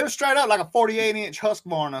it was straight up like a 48-inch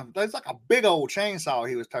Husqvarna. That's like a big old chainsaw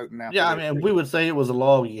he was toting out. Yeah, I mean, we would say it was a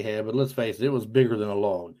log he had, but let's face it was bigger than a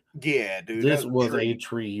log. Yeah, dude. This was a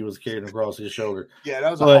tree he was carrying across his shoulder. Yeah,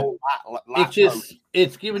 that was a whole lot.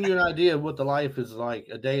 It's giving you an idea of what the life is like,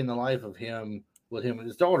 a day in the life of him with him and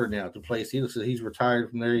his daughter now. The place he's retired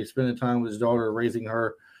from there. He's spending time with his daughter, raising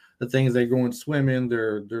her. The things they go and swim in,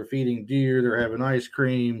 they're feeding deer, they're having ice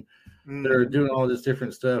cream, they're doing all this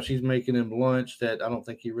different stuff. She's making him lunch that I don't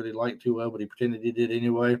think he really liked too well, but he pretended he did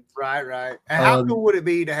anyway. Right. And how cool would it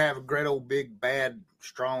be to have a great old big bad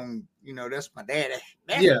strong? That's my daddy.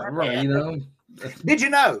 That's my right. daddy. Did you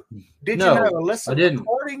know? Alyssa? I didn't.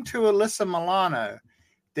 According to Alyssa Milano,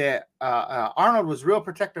 that Arnold was real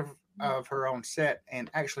protective of her on set and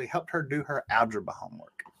actually helped her do her algebra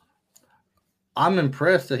homework. I'm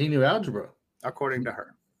impressed that he knew algebra. According to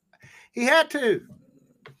her, he had to.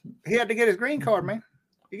 He had to get his green card, man.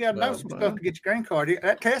 You got to know some stuff to get your green card.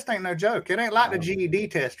 That test ain't no joke. It ain't like the GED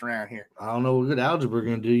test around here. I don't know what good algebra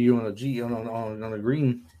going to do you on a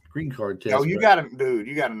green card test. Oh, you got to, dude.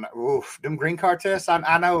 You got to know. Oof, them green card tests.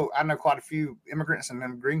 I know quite a few immigrants, and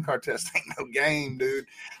them green card tests ain't no game, dude.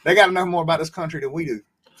 They got to know more about this country than we do.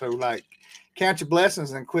 So, count your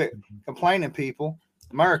blessings and quit complaining, people.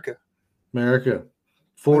 America,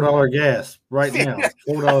 $4 gas right now.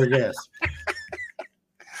 $4 gas.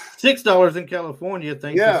 $6 in California,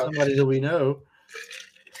 thanks to somebody that we know.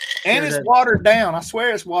 And it's watered down. I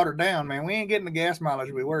swear it's watered down, man. We ain't getting the gas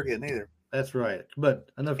mileage we were getting either. That's right.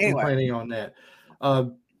 But enough complaining on that.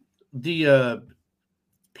 The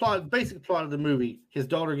basic plot of the movie, his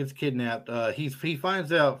daughter gets kidnapped. He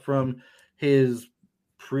finds out from his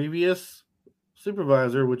previous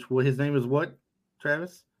supervisor, which his name is what,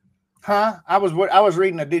 Travis? Huh? I was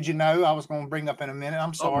reading a Did You Know? I was going to bring up in a minute.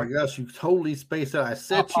 I'm sorry. Oh my gosh, you totally spaced out. I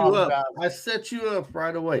set you up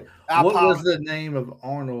right away. What was the name of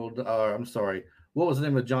Arnold? I'm sorry. What was the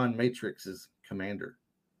name of John Matrix's commander?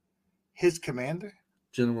 His commander?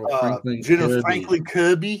 General Franklin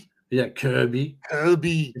Kirby. Yeah, Kirby.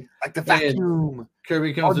 Like the vacuum.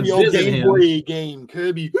 Kirby comes to visit him. Game Boy game.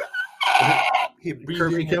 Kirby.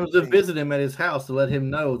 Kirby comes to visit him at his house to let him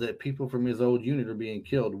know that people from his old unit are being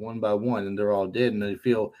killed one by one, and they're all dead, and they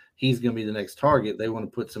feel he's going to be the next target. They want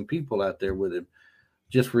to put some people out there with him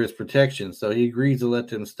just for his protection. So he agrees to let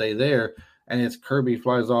them stay there, and as Kirby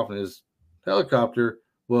flies off in his helicopter,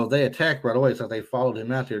 well, they attack right away. It's like they followed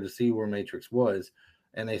him out there to see where Matrix was,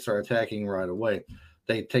 and they start attacking right away.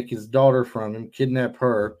 They take his daughter from him, kidnap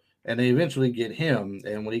her, and they eventually get him.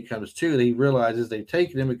 And when he comes to, he realizes they've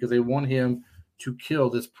taken him because they want him to kill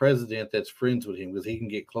this president that's friends with him because he can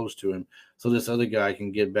get close to him. So this other guy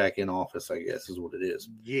can get back in office, I guess is what it is.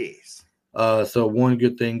 Yes. So one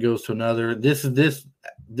good thing goes to another. This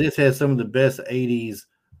has some of the best 80s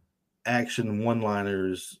action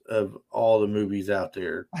one-liners of all the movies out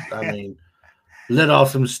there. I mean, let off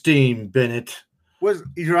some steam, Bennett. Was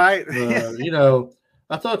you right?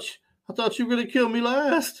 I thought you were gonna kill me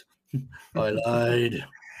last. I lied.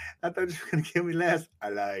 I thought you were gonna kill me last. I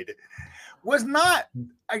lied. Was not.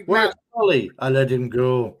 Where's Sully? I let him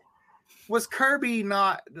go. Was Kirby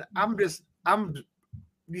not?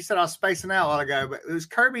 You said I was spacing out a while ago, but was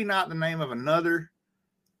Kirby not the name of another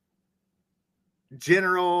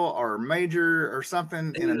general or major or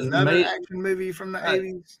something in another action movie from the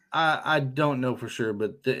 80s? I don't know for sure,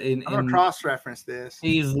 but I'm gonna cross-reference this.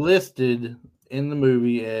 He's listed in the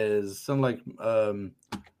movie as something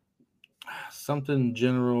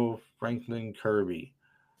General Franklin Kirby.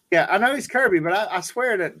 Yeah, I know he's Kirby, but I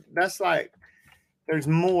swear that's like there's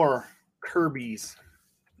more Kirbys.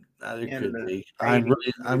 There could be. I'm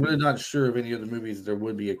really not sure of any other movies there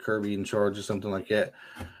would be a Kirby in charge or something like that.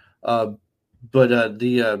 But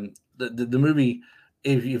the movie,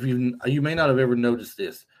 if you may not have ever noticed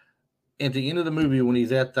this, at the end of the movie when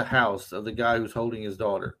he's at the house of the guy who's holding his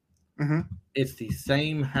daughter, it's the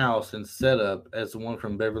same house and setup as the one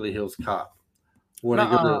from Beverly Hills Cop, where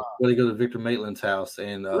they go to Victor Maitland's house,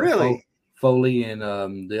 and really Foley and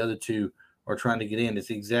the other two are trying to get in. It's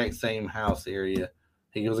the exact same house area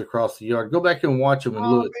He goes across the yard. Go back and watch him and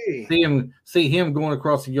look. See him going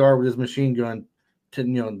across the yard with his machine gun,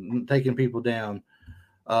 taking people down.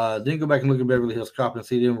 Then go back and look at Beverly Hills Cop and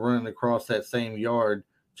see them running across that same yard,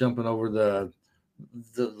 jumping over the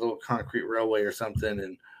little concrete railway or something,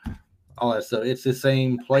 and all that stuff. It's the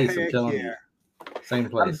same place. I'm telling you, same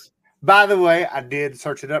place. By the way, I did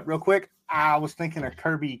search it up real quick. I was thinking of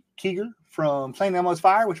Kirby Keeger from St. Elmo's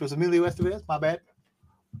Fire, which was Emilio Estevez. My bad.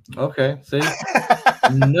 Okay, see,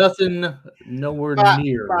 nothing, nowhere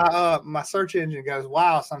near. My search engine goes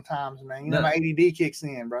wild sometimes, man. My ADD kicks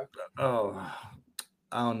in, bro. Oh,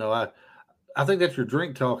 I don't know. I think that's your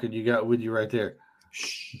drink talking you got with you right there.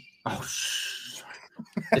 Shh. Oh, shh.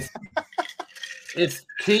 It's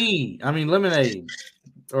tea. I mean, lemonade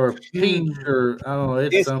or peach or I don't know.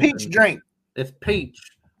 It's peach drink. It's peach.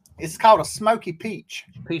 It's called a smoky peach.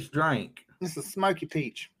 Peach drink. It's a smoky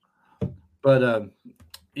peach. But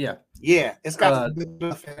yeah. Yeah, it's got some good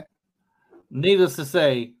stuff in it. Needless to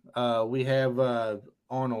say, we have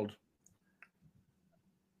Arnold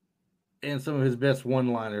and some of his best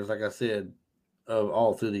one-liners, like I said, of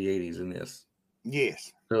all through the 80s in this.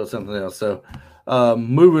 Yes. So something else. So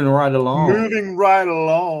moving right along.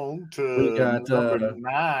 To we got number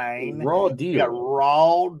 9. Raw Deal. We got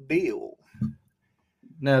Raw Deal.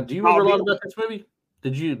 Now, do you remember a lot about this movie? Do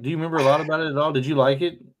you remember a lot about it at all? Did you like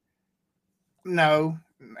it? No.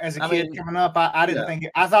 As a kid coming up, I didn't think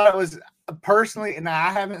it. I thought it was personally, and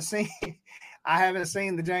I haven't seen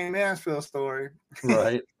the Jane Mansfield story.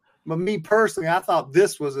 Right. But me personally, I thought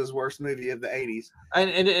this was his worst movie of the 80s.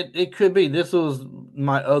 And it could be. This was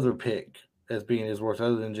my other pick as being his worst,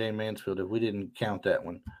 other than Jane Mansfield, if we didn't count that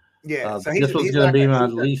one. Yeah. So this was going to be my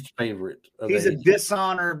least favorite. He's a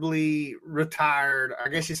dishonorably retired. I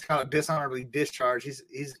guess he's called dishonorably discharged.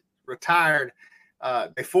 He's retired.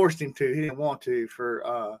 They forced him to. He didn't want to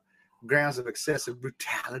for grounds of excessive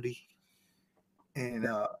brutality. And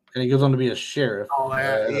he goes on to be a sheriff.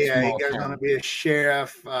 He goes on to be a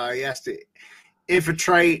sheriff. He has to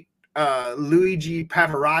infiltrate Luigi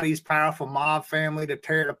Pavarotti's powerful mob family to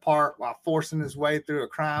tear it apart while forcing his way through a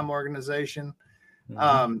crime organization.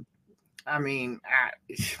 Mm-hmm.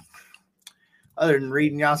 Other than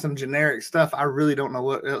reading y'all some generic stuff, I really don't know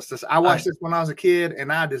what else to say. I watched this when I was a kid,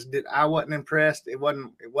 and I wasn't impressed. It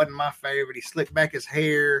wasn't my favorite. He slicked back his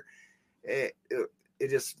hair. It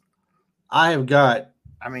just. I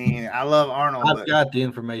love Arnold. I've got the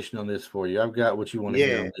information on this for you. I've got what you want to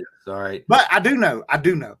hear on this. All right. But I do know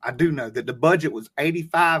that the budget was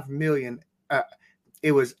 $85 million.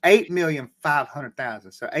 It was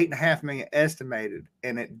 $8,500,000. So $8.5 million estimated,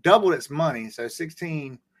 and it doubled its money. So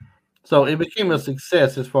 16. So it became a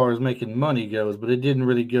success as far as making money goes, but it didn't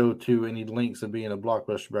really go to any lengths of being a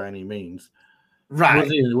blockbuster by any means. Right.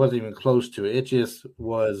 It wasn't even close to it. It just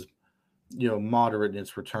was, moderate in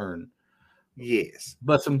its return. Yes.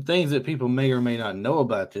 But some things that people may or may not know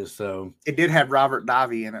about this. So it did have Robert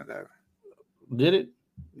Davi in it, though. Did it?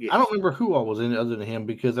 Yes. I don't remember who all was in it other than him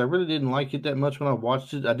because I really didn't like it that much when I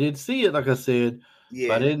watched it. I did see it, like I said. Yeah.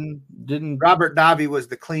 But I didn't. Robert Davi was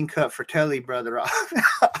the clean cut Fratelli brother off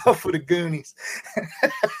of the Goonies.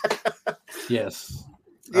 Yes.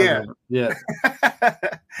 Yeah. Yeah.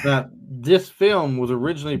 Now, this film was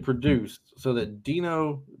originally produced so that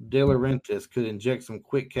Dino De Laurentiis could inject some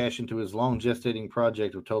quick cash into his long gestating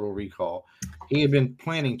project of Total Recall. He had been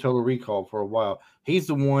planning Total Recall for a while. He's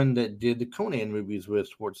the one that did the Conan movies with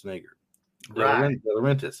Schwarzenegger. Right. De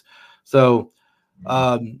Laurentiis. So,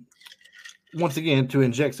 once again, to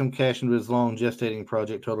inject some cash into his long gestating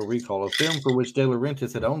project Total Recall, a film for which De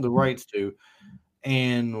Laurentiis had owned the rights to,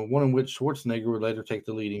 and one in which Schwarzenegger would later take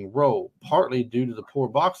the leading role. Partly due to the poor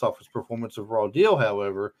box office performance of Raw Deal,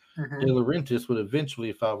 however, De Laurentiis would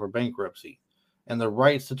eventually file for bankruptcy, and the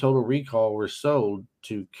rights to Total Recall were sold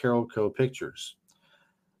to Carolco Pictures.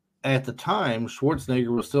 At the time,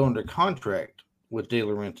 Schwarzenegger was still under contract with De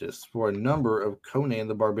Laurentiis for a number of Conan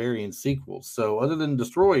the Barbarian sequels. So other than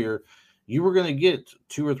Destroyer, you were going to get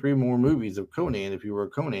 2 or 3 more movies of Conan if you were a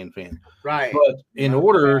Conan fan. Right. But in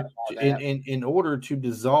order to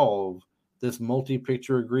dissolve this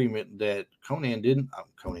multi-picture agreement that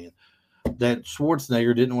that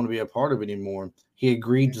Schwarzenegger didn't want to be a part of anymore, he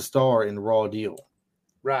agreed to star in Raw Deal.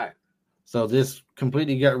 Right. So this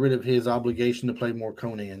completely got rid of his obligation to play more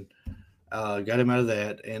Conan, got him out of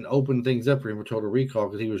that, and opened things up for him for Total Recall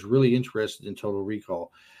because he was really interested in Total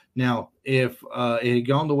Recall. Now, if it had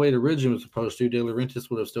gone the way it originally was supposed to, De Laurentiis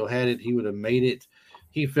would have still had it. He would have made it.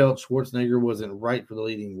 He felt Schwarzenegger wasn't right for the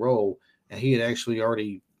leading role, and he had actually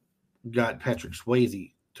already got Patrick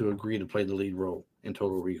Swayze to agree to play the lead role in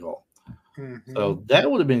Total Recall. Mm-hmm. So that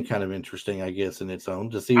would have been kind of interesting, I guess, in its own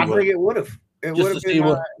to see. I think it would have. It just would have to see been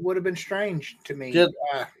what. would have been strange to me. Just,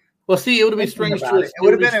 well, see, it would have been Thinking strange about to it. us. It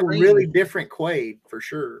would have been a strange. really different Quaid for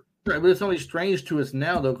sure. Right, but it's only strange to us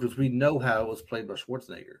now though because we know how it was played by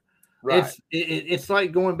Schwarzenegger. Right. It's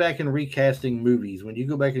like going back and recasting movies. When you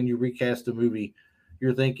go back and you recast a movie,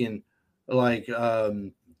 you're thinking like,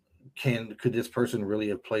 could this person really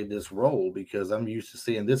have played this role? Because I'm used to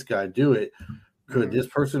seeing this guy do it. Could this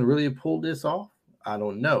person really have pulled this off? I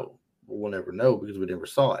don't know. We'll never know because we never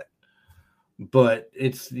saw it. But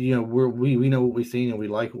it's we know what we've seen and we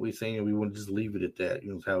like what we've seen and we want to just leave it at that.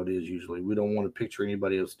 That's how it is usually. We don't want to picture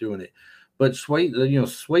anybody else doing it. But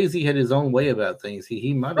Swayze had his own way about things.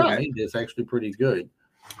 He might have made this actually pretty good.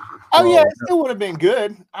 Oh yeah, it still would have been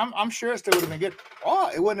good. I'm sure it still would have been good. Oh,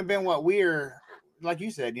 it wouldn't have been what we're like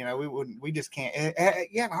you said. We just can't.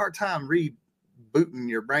 You have a hard time rebooting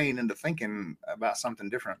your brain into thinking about something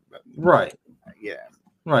different. But, right. Yeah.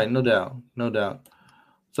 Right. No doubt.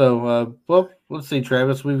 So, well, let's see,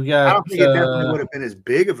 Travis. We've got. I don't think it definitely would have been as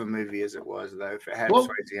big of a movie as it was, though, if it had Swayze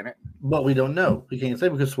in it. But we don't know. We can't say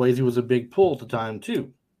because Swayze was a big pull at the time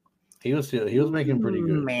too. He was making pretty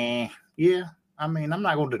good. Man, yeah. I mean, I'm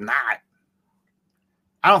not going to deny it.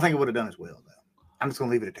 I don't think it would have done as well, though. I'm just going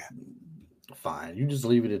to leave it at that. Fine, you just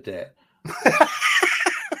leave it at that.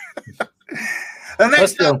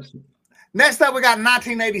 Next up, we got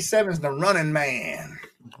 1987's The Running Man.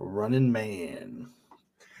 Running Man.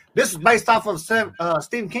 This is based off of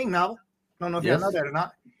Stephen King novel. I don't know if y'all know that or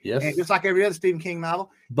not. Yes. And just like every other Stephen King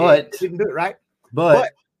novel, but didn't do it right.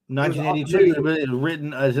 But 1982 it was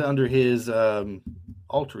written under his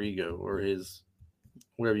alter ego or his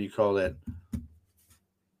whatever you call that.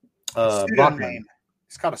 Pseudonym.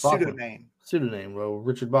 It's called a pseudonym. Pseudonym. Well,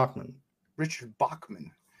 Richard Bachman.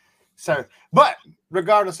 So, but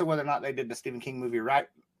regardless of whether or not they did the Stephen King movie right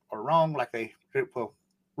or wrong, like they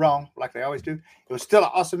always do, it was still an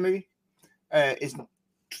awesome movie. It's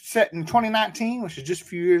set in 2019, which is just a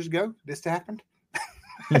few years ago. This happened.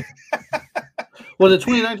 Was it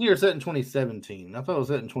 2019 or set in 2017? I thought it was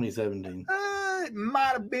set in 2017. It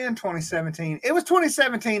might have been 2017. It was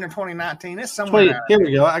 2017 or 2019. It's somewhere. Here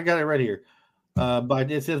we go. I got it right here.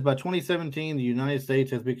 It says by 2017, the United States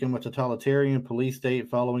has become a totalitarian police state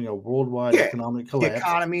following a worldwide economic collapse. The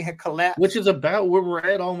economy had collapsed. Which is about where we're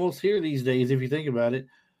at almost here these days, if you think about it.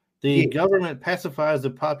 The government pacifies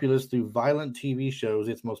the populace through violent TV shows,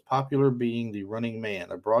 its most popular being The Running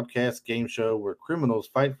Man, a broadcast game show where criminals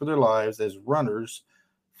fight for their lives as runners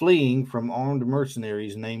fleeing from armed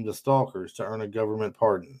mercenaries named the Stalkers to earn a government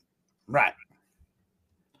pardon. Right.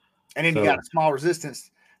 And then you got a small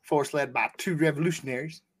resistance force led by two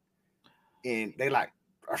revolutionaries. And they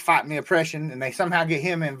are fighting the oppression and they somehow get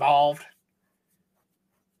him involved.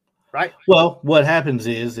 Right. Well, what happens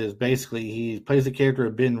is basically he plays the character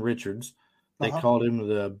of Ben Richards. They called him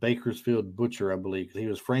the Bakersfield Butcher, I believe, because he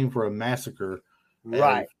was framed for a massacre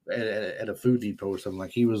at a food depot or something.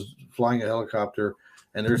 Like he was flying a helicopter,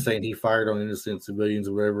 and they're saying he fired on innocent civilians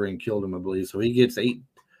or whatever and killed him, I believe. So he gets 8.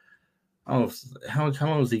 Oh, how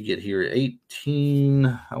long does he get here? 18.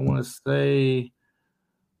 I want to say.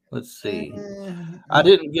 Let's see. I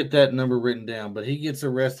didn't get that number written down, but he gets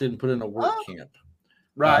arrested and put in a work camp.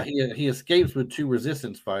 Right. He escapes with 2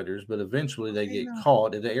 resistance fighters, but eventually they get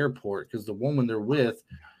caught at the airport because the woman they're with,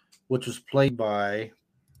 which was played by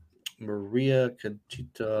Maria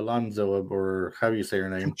Conchita Alonso, or how do you say her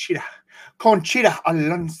name? Conchita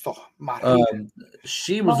Alonso.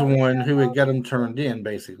 She was the one who had got him turned in,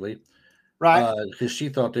 basically. Right. Because she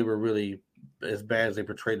thought they were really as bad as they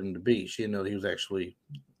portrayed him to be. She didn't know that he was actually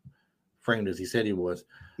framed as he said he was.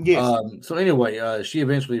 Yes. So anyway, she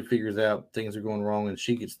eventually figures out things are going wrong and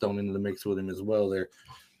she gets thrown into the mix with him as well there.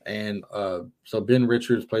 And so Ben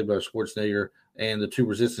Richards, played by Schwarzenegger, and the 2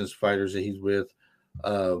 resistance fighters that he's with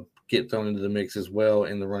get thrown into the mix as well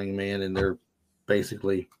in The Running Man, and they're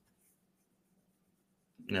basically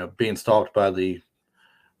being stalked by the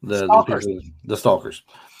stalkers.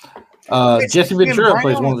 Jesse Ventura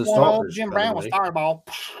plays one of the stalkers. Jim Brown was Fireball.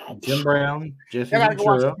 Jim Brown, Jesse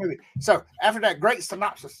Ventura. So after that great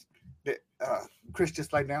synopsis that Chris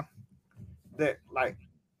just laid down, that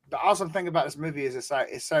the awesome thing about this movie is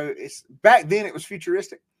it's back then it was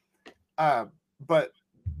futuristic, but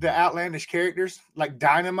the outlandish characters like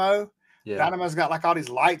Dynamo. Yeah. Dynamo's got all these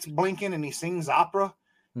lights blinking and he sings opera.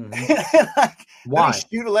 Mm-hmm. Why?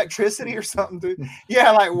 Shoot electricity or something, dude.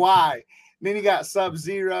 Yeah, why? Then you got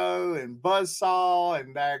Sub-Zero and Buzzsaw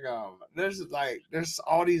and daggone. There's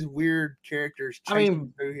all these weird characters. I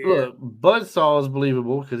mean, look, Buzzsaw is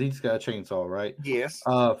believable because he's got a chainsaw, right? Yes.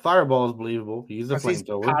 Fireball is believable. He's a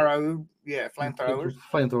flamethrower. Pyro, flamethrowers.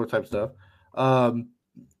 Flamethrower type stuff.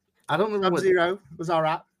 I don't remember Sub-Zero was all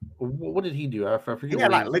right. What did he do? I forget. He had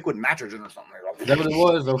like liquid nitrogen or something. Is that what it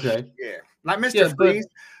was? Okay. Yeah. Like Mr. Freeze.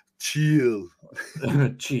 Chill.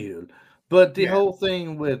 Chill. But the whole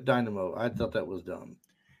thing with Dynamo, I thought that was dumb.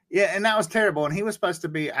 Yeah, and that was terrible. And he was supposed to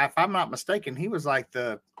be, if I'm not mistaken, he was like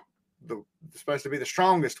the supposed to be the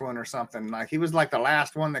strongest one or something. Like he was like the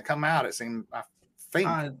last one to come out. It seemed. I think.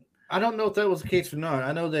 I don't know if that was the case or not.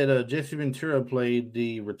 I know that Jesse Ventura played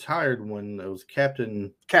the retired one. That was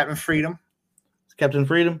Captain Freedom. Captain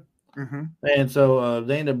Freedom. Mm-hmm. And so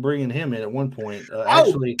they end up bringing him in at one point.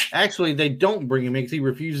 Actually, they don't bring him in because he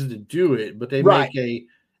refuses to do it. But they make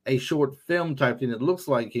a short film type thing that looks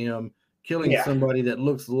like him killing somebody that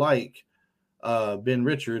looks like Ben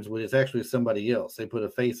Richards, when it's actually somebody else. They put a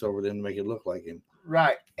face over them to make it look like him.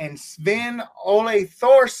 Right. And Sven Ole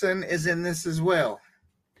Thorsen is in this as well.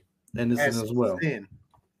 And this is as well.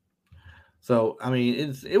 So I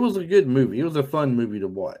mean, it was a good movie. It was a fun movie to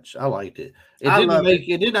watch. I liked it. It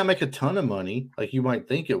did not make a ton of money like you might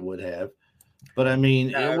think it would have, but I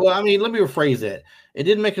mean, let me rephrase that. It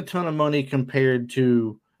didn't make a ton of money compared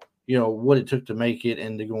to what it took to make it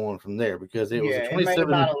and to go on from there, because it was a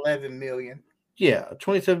about $11 million. Yeah, a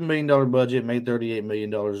 $27 million budget made $38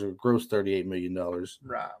 million or gross $38 million.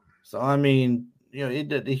 Right. So I mean,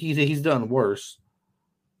 he's done worse.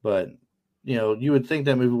 But, you would think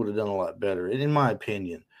that movie would have done a lot better, in my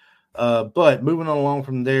opinion. But moving on along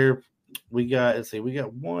from there, we got three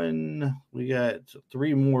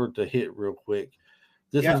more to hit real quick.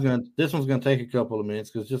 This one's gonna take a couple of minutes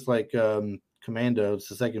because just like Commando, it's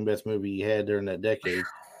the second best movie he had during that decade.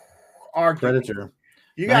 Predator.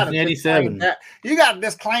 You got 1987. You got to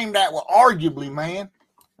disclaim that with arguably, man.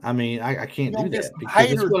 I mean, I can't do that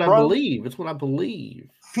because it's what I believe. It's what I believe.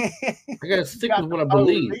 I gotta stick with what I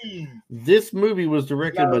believe. This movie was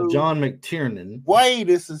directed by John McTiernan.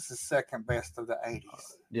 This is the second best of the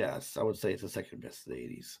 80s. Yes, I would say it's the second best of the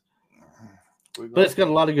 80s. But it's got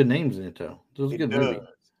a lot of good names in it, though. It was a good movie.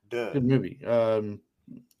 Good movie.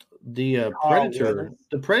 The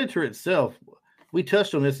Predator itself, we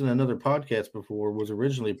touched on this in another podcast before, was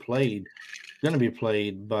originally going to be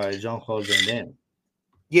played by Jean-Claude Van Damme.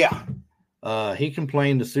 Yeah. He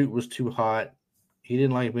complained the suit was too hot. He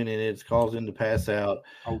didn't like being in it. It's caused him to pass out.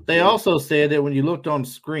 They also said that when you looked on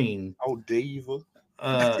screen. Diva.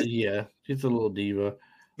 Yeah, she's a little diva.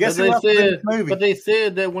 But they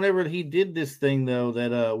said that whenever he did this thing, though,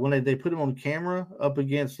 that when they put him on camera up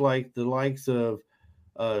against like the likes of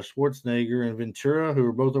Schwarzenegger and Ventura, who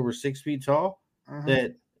were both over 6 feet tall,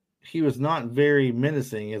 that he was not very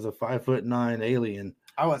menacing as a 5'9" alien.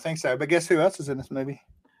 I wouldn't think so. But guess who else is in this movie?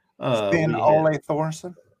 Sven Ole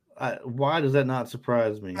Thorsen. Why does that not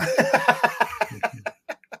surprise me?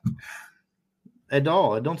 At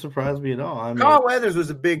all. It don't surprise me at all. I mean, Carl Weathers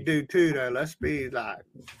was a big dude too, though. Let's be like,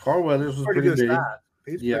 Carl Weathers was pretty big. Size.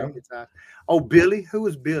 He's pretty good size. Oh, Billy. Who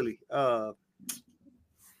was Billy? Sonny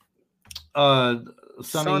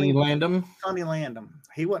Landham. Sonny Landham.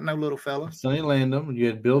 He wasn't no little fella. Sonny Landham. You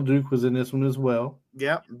had Bill Duke was in this one as well.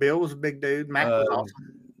 Yep. Bill was a big dude. Mac was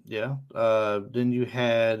awesome. Yeah. Then you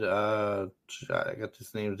had I got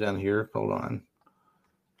this name down here. Hold on.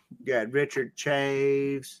 You had Richard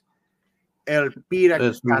Chaves.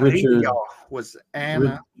 Elvira Carrillo was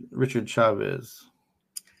Anna. Richard Chavez.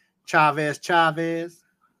 Chavez. Did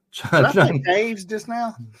I say Chaves just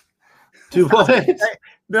now? Do what?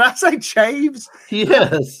 Did I say Chaves?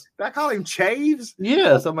 Yes. Did I call him Chaves?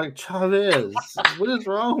 Yes. I'm like, Chavez. What is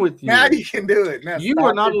wrong with you? Now you can do it. Now you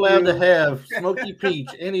are not allowed to have Smokey Peach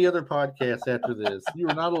any other podcast after this. You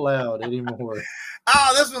are not allowed anymore.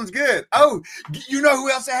 Oh, this one's good. Oh, you know who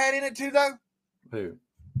else I had in it too, though? Who?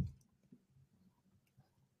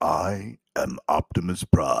 I am Optimus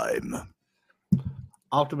Prime.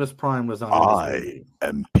 Optimus Prime was on. I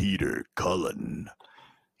am Peter Cullen.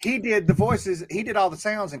 He did the voices. He did all the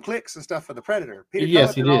sounds and clicks and stuff for the Predator. Peter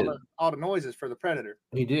yes, Cullen he did. All the noises for the Predator.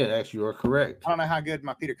 He did. Actually, you are correct. I don't know how good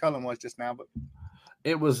my Peter Cullen was just now, but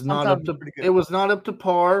it was not up to. It was not up to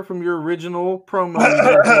par from your original promo.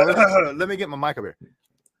 Let me get my mic over here.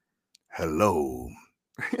 Hello.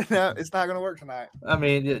 No, it's not going to work tonight. I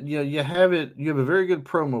mean, you have it. You have a very good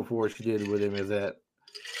promo for what you did with him. Is that?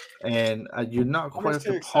 And you're not quite up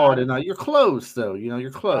to par tonight. You're close, though.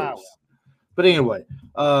 You're close. Wow. But anyway,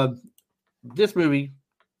 this movie,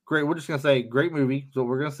 great. We're just gonna say great movie. Is what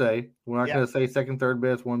we're gonna say. We're not gonna say second, third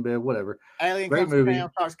best, one best, whatever. Alien great comes movie.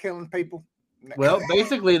 Down, starts killing people. Well,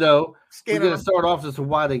 basically, though, we're gonna start off as to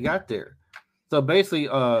why they got there. So basically,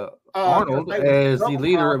 Arnold, as the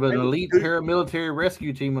leader of an elite paramilitary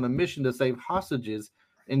rescue team on a mission to save hostages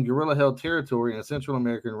in guerrilla-held territory in a Central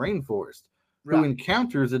American rainforest, who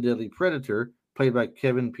encounters a deadly predator played by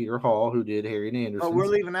Kevin Peter Hall, who did Harry and Anderson. But we're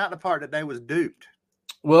leaving out the part that they was duped.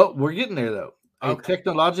 Well, we're getting there, though. A Okay.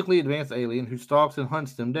 technologically advanced alien who stalks and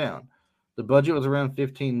hunts them down. The budget was around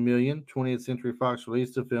 $15 million. 20th Century Fox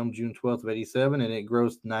released the film June 12th of 1987, and it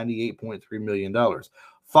grossed $98.3 million.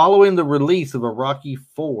 Following the release of a Rocky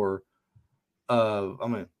IV,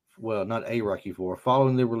 not a Rocky IV,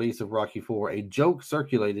 following the release of Rocky IV, a joke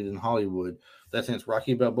circulated in Hollywood that since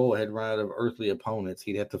Rocky Balboa had run out of earthly opponents,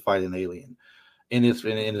 he'd have to fight an alien in his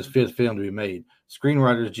fifth film to be made.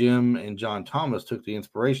 Screenwriters Jim and John Thomas took the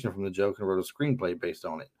inspiration from the joke and wrote a screenplay based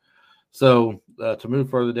on it. So to move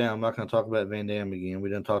further down, I'm not going to talk about Van Damme again. We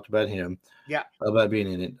done talked about him. Yeah. About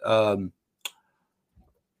being in it.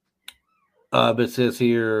 But it says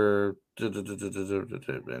here, maybe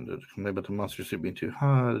the monster suit being too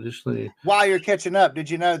hot. Additionally, while you're catching up, did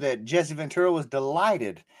you know that Jesse Ventura was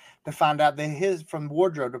delighted to find out that from the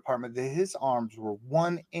wardrobe department that his arms were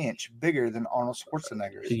 1 inch bigger than Arnold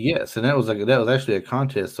Schwarzenegger's? Yes, and that was actually a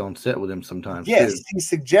contest on set with him sometimes. Yes, too. he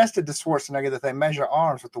suggested to Schwarzenegger that they measure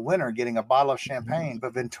arms with the winner getting a bottle of champagne,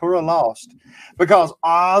 but Ventura lost because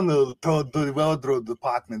Arnold told the wardrobe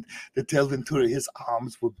department to tell Ventura his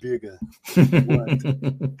arms were bigger.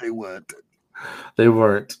 They weren't. They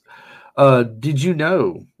weren't. Did you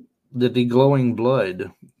know that the glowing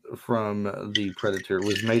blood from the Predator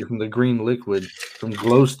was made from the green liquid from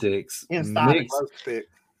glow sticks inside a glow stick,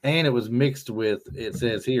 and it was mixed with, it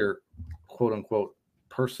says here, quote unquote,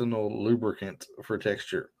 personal lubricant for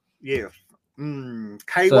texture? Yeah.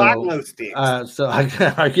 KY glow sticks. So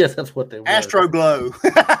I guess that's what they were. Astro Glow.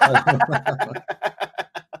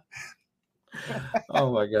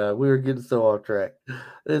 Oh my God, we were getting so off track.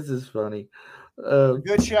 This is funny.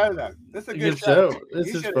 Good show though. This is a good show. This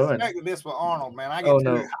you is should fun. expect this with Arnold, man. I'm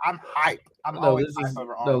hyped. I'm always hyped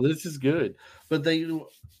over Arnold. No, this is good. But we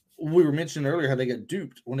were mentioning earlier how they got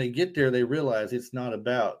duped. When they get there, they realize it's not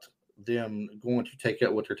about them going to take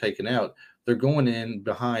out what they're taking out. They're going in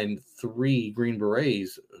behind 3 Green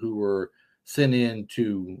Berets who were sent in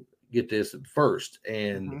to get this first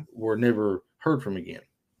and were never heard from again.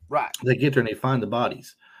 Right. They get there and they find the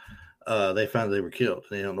bodies. They find they were killed.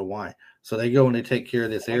 They don't know why. So they go and they take care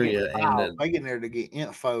of this area. They get in there to get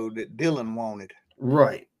info that Dylan wanted.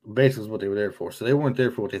 Right. Basically is what they were there for. So they weren't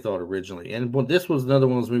there for what they thought originally. And this was another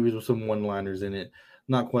one of those movies with some one-liners in it.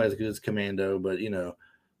 Not quite as good as Commando, but,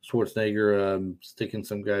 Schwarzenegger sticking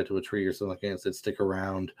some guy to a tree or something like that and said, stick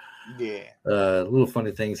around. Yeah. Little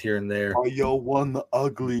funny things here and there. Oh, yo, one the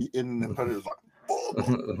ugly in the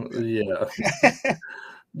yeah.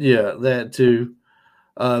 Yeah, that too.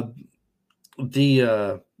 I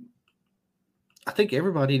think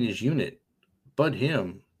everybody in his unit but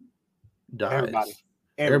him dies.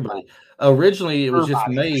 Everybody. Originally, it was just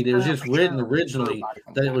made. It was just written originally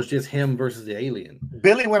that it was just him versus the alien.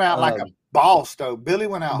 Billy went out like a boss, though. Billy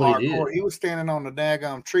went out hardcore. He was standing on the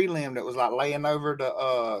daggum tree limb that was like laying over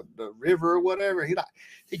the river or whatever.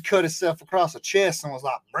 He cut himself across the chest and was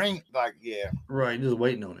like, "Bring it!" Like, yeah, right. Just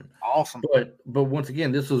waiting on him. Awesome. But once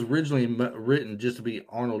again, this was originally written just to be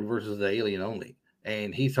Arnold versus the alien only,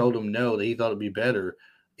 and he told him no, that he thought it'd be better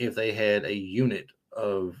if they had a unit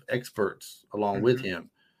of experts along with him,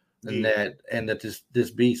 and that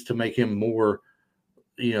this beast, to make him more,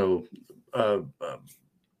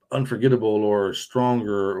 unforgettable or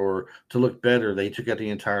stronger or to look better, they took out the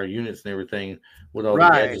entire units and everything with all the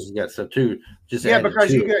gadgets and got stuff too.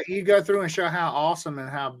 Because you go through and show how awesome and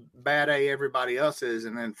how bad everybody else is,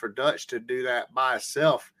 and then for Dutch to do that by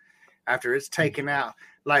itself after it's taken out,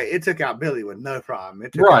 like it took out Billy with no problem.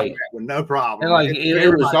 It took out Matt with no problem. And like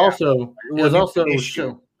it was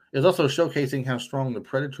also showcasing how strong the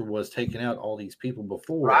Predator was, taking out all these people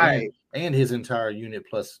before, and his entire unit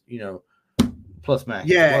plus Max.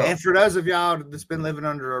 Yeah, well. And for those of y'all that's been living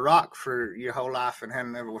under a rock for your whole life and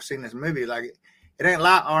haven't ever seen this movie, like it ain't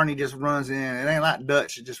like Arnie just runs in. It ain't like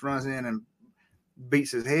Dutch that just runs in and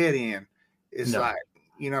beats his head in. It's like,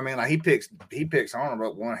 you know what I mean? Like he picks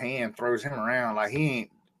Arnold up one hand, throws him around. Like he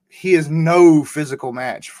is no physical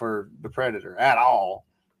match for the Predator at all.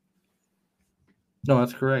 No,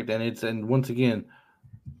 that's correct. And once again,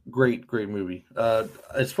 great movie.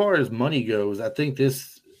 As far as money goes, I think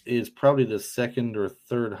this is probably the second or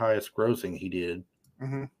third highest grossing he did.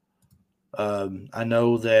 I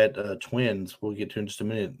know that Twins, we'll get to in just a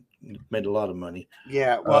minute, made a lot of money.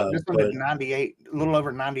 Yeah, well, this one did a little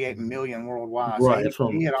over 98 million worldwide. Right,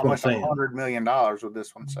 so he had almost $100 million with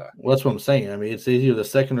this one. So well, that's what I'm saying. I mean, it's either the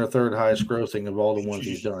second or third highest grossing of all the ones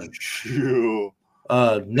he's done.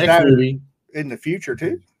 Next movie in the future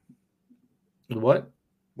too. What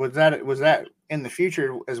was that in the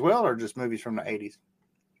future as well, or just movies from the 80s?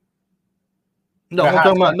 No, I'm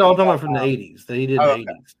talking about from the 80s. That he did in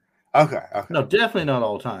the 80s. Okay. No, definitely not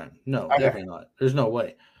all time. No, definitely not. There's no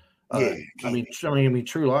way. I mean,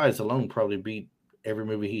 True Lies alone probably beat every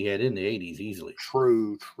movie he had in the 80s easily.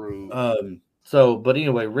 True. But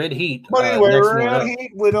anyway, Red Heat. Red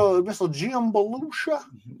Heat with Mr. Jim Belushi.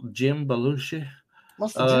 Jim Belushi.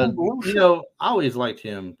 Mr. Jim Belushi. I always liked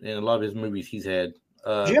him in a lot of his movies he's had.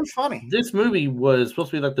 Jim's funny. This movie was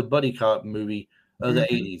supposed to be like the buddy cop movie of the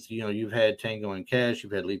 80s. You've had Tango and Cash,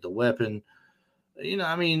 you've had Lethal Weapon.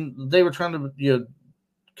 I mean, they were trying to,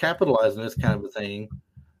 capitalize on this kind of a thing.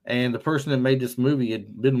 And the person that made this movie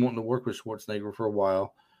had been wanting to work with Schwarzenegger for a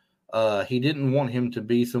while. He didn't want him to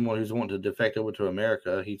be someone who's wanting to defect over to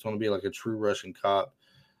America. He's going to be like a true Russian cop.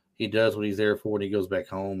 He does what he's there for, and he goes back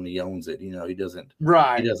home and he owns it. He doesn't.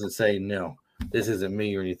 Right. He doesn't say no. This isn't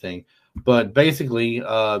me or anything. But basically,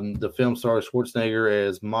 the film stars Schwarzenegger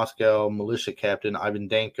as Moscow militia captain Ivan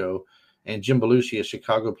Danko and Jim Belushi as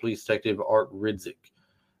Chicago police detective Art Ridzik,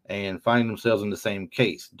 and finding themselves in the same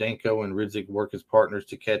case. Danko and Ridzik work as partners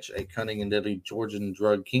to catch a cunning and deadly Georgian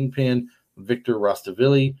drug kingpin, Victor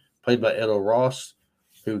Rostavili, played by Edo Ross,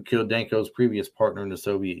 who killed Danko's previous partner in the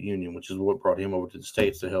Soviet Union, which is what brought him over to the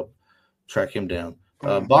States to help track him down.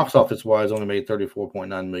 Box office-wise, only made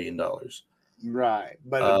 $34.9 million. Right,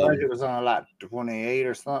 but the budget was on like 28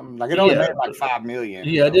 or something. Like it only made like $5 million.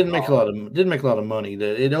 Yeah, it didn't make a lot of money.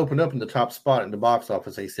 It opened up in the top spot in the box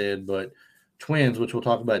office, they said, but Twins, which we'll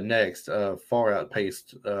talk about next, far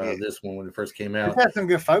outpaced this one when it first came out. It had some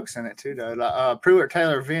good folks in it too, though. Like, Pruitt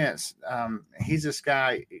Taylor Vince, he's this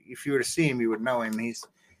guy. If you were to see him, you would know him. He's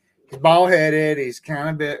bald headed. He's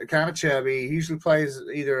kind of chubby. He usually plays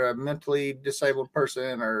either a mentally disabled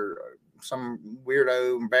person or some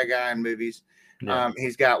weirdo and bad guy in movies. Yeah.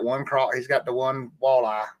 He's got the one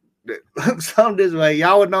walleye that looks on this way.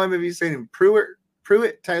 Y'all would know him if you seen him.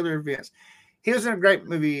 Pruitt Taylor Vince. He was in a great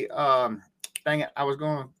movie. Dang it, I was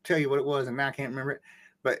going to tell you what it was, and now I can't remember it.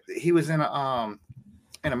 But he was in a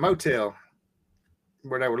motel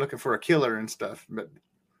where they were looking for a killer and stuff. But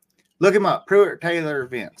look him up, Pruitt Taylor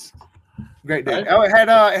Vince. Great dude. Right. Oh, it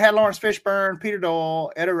had Lawrence Fishburne, Peter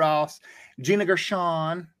Doyle, Eddie Ross, Gina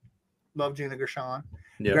Gershon. Love Gina Gershon.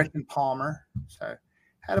 Yeah. Gretchen Palmer. So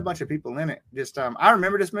had a bunch of people in it. Just I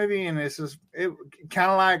remember this movie, and it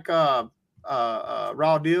kind of like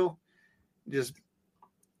Raw Deal. Just.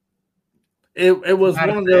 It was one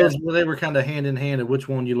of those where they were kind of hand in hand of which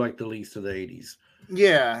one you liked the least of the 80s.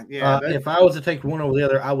 Yeah. If I was to take one over the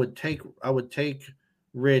other, I would take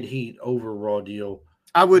Red Heat over Raw Deal.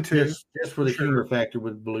 I would too, just for the humor factor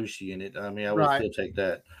with Belushi in it. I mean, I would still take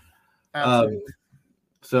that.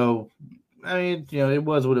 So, I mean, it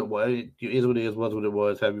was what it was. It is what it is. Was what it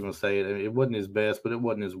was. However you want to say it. I mean, it wasn't his best, but it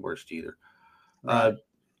wasn't his worst either. Right.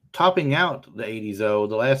 Topping out the 80s, though,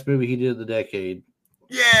 the last movie he did of the decade.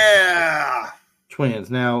 Yeah.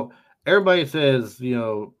 Twins. Now, everybody says,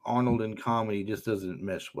 Arnold in comedy just doesn't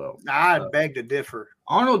mesh well. I beg to differ.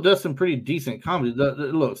 Arnold does some pretty decent comedy.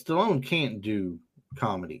 Look, Stallone can't do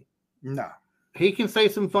comedy. No. He can say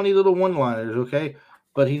some funny little one-liners, okay?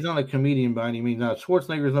 But he's not a comedian by any means. Now,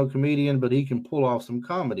 Schwarzenegger's no comedian, but he can pull off some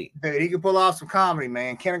comedy. Dude, he can pull off some comedy,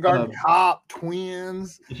 man. Kindergarten Cop,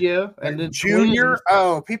 Twins. Yeah. And then Junior. Twins.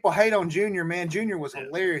 Oh, people hate on Junior, man. Junior was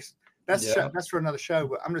hilarious. That's for another show,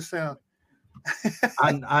 but I'm just saying.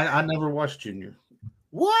 I never watched Junior.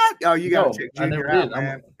 What? Oh, you got to check Junior out,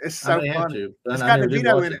 man. It's so funny. It's got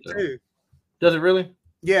DeVito in it, too. Does it really?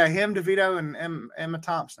 Yeah, him, DeVito, and Emma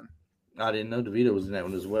Thompson. I didn't know DeVito was in that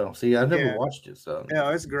one as well. See, I never watched it, so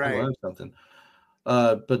it's great. I learned something.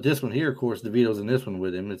 But this one here, of course, DeVito's in this one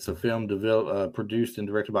with him. It's a film produced and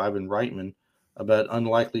directed by Ivan Reitman about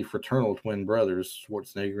unlikely fraternal twin brothers,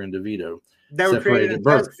 Schwarzenegger and DeVito. They were created in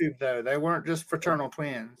test tube, though. They weren't just fraternal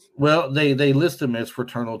twins. Well, they list them as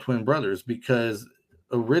fraternal twin brothers because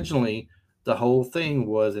originally the whole thing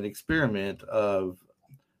was an experiment of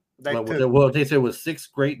they said was 6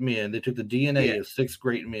 great men. They took the DNA of 6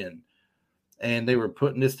 great men. And they were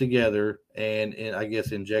putting this together and I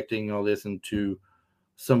guess injecting all this into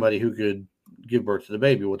somebody who could give birth to the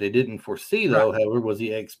baby. What they didn't foresee, though, however, was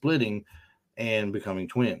the egg splitting and becoming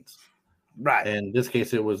twins. Right. And in this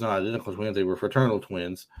case, it was not identical twins. They were fraternal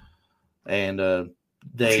twins. And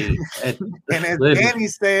they... and as Danny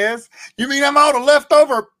says, you mean I'm all the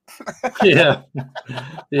leftover? Yeah.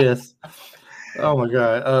 Yes. Oh, my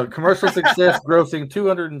God. Commercial success grossing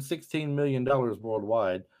 $216 million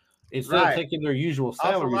worldwide. Instead of taking their usual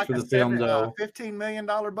salaries for the film, though. $15 million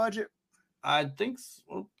budget? I think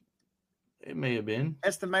so. It may have been.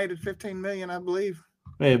 Estimated $15 million, I believe.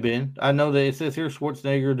 May have been. I know that it says here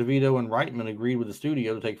Schwarzenegger, DeVito, and Reitman agreed with the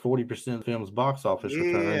studio to take 40% of the film's box office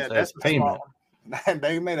returns as payment.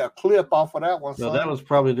 They made a clip off of that one. So son. that was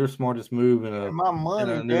probably their smartest move in My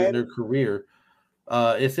money, their career.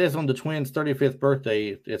 It says on the twins' 35th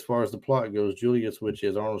birthday, as far as the plot goes, Julius, which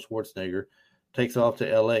is Arnold Schwarzenegger, takes off to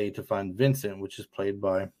L.A. to find Vincent, which is played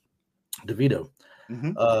by DeVito.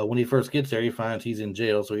 When he first gets there, he finds he's in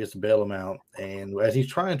jail, so he has to bail him out. And as he's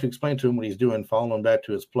trying to explain to him what he's doing, following back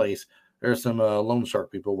to his place, there are some loan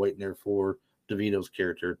shark people waiting there for DeVito's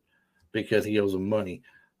character because he owes them money.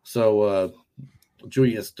 So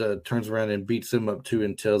Julius turns around and beats him up too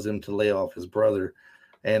and tells him to lay off his brother.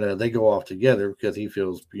 And they go off together because he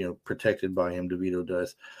feels, protected by him. DeVito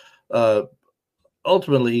does.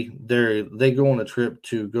 Ultimately, they go on a trip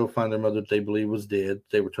to go find their mother that they believe was dead.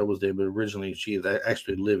 They were told was dead, but originally she is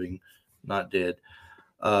actually living, not dead.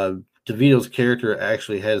 DeVito's character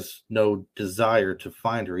actually has no desire to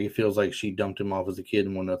find her. He feels like she dumped him off as a kid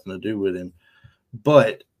and wanted nothing to do with him.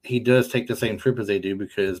 But he does take the same trip as they do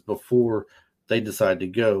because before they decide to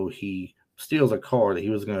go, he steals a car that he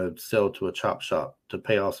was going to sell to a chop shop to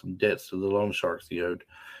pay off some debts to the loan sharks he owed,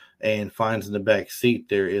 and finds in the back seat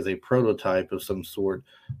there is a prototype of some sort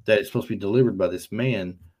that is supposed to be delivered by this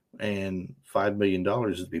man, and $5 million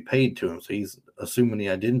is to be paid to him. So he's assuming the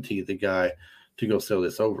identity of the guy to go sell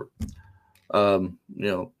this over. Long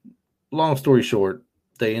story short,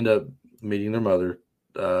 they end up meeting their mother.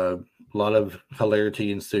 A lot of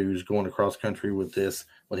hilarity ensues going across country with this,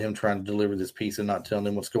 with him trying to deliver this piece and not telling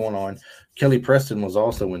them what's going on. Kelly Preston was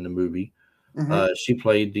also in the movie. She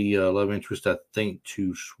played the love interest, I think,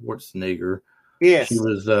 to Schwarzenegger. Yes. She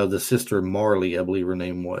was the sister Marley, I believe her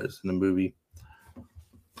name was, in the movie.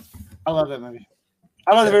 I love that movie.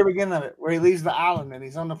 I love the very beginning of it, where he leaves the island and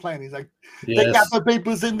he's on the plane. He's like, yes. They got the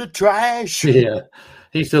papers in the trash. Yeah.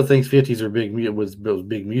 He still thinks 50s are was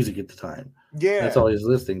big music at the time. Yeah. That's all he's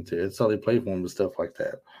listening to. That's all they play for him and stuff like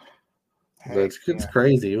that. But it's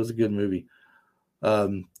crazy. It was a good movie.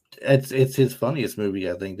 It's his funniest movie,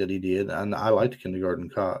 I think, that he did. And I liked Kindergarten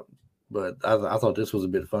Cop, but I thought this was a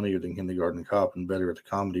bit funnier than Kindergarten Cop and better at the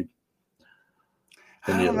comedy.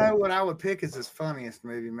 I don't know what I would pick as his funniest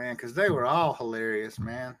movie, man, because they were all hilarious,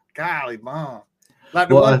 man. Golly bum. Like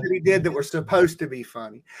the ones that he did that were supposed to be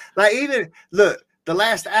funny. Like even, look, The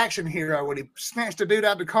Last Action Hero, when he snatched a dude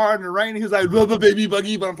out the car in the rain, he was like, rubber baby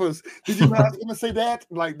buggy bumpers. Did you know I was going to say that?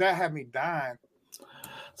 Like, that had me dying.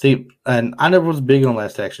 See, and I never was big on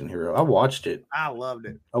Last Action Hero. I watched it. I loved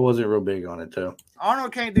it. I wasn't real big on it, though.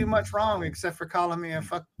 Arnold can't do much wrong except for calling me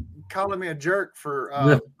a jerk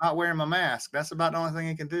for not wearing my mask. That's about the only thing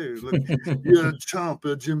he can do. Look, you're a chump,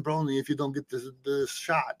 Jim Brony, if you don't get this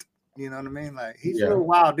shot. You know what I mean? Like, he's real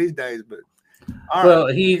wild these days, but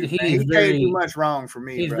Arnold, he can't do much wrong for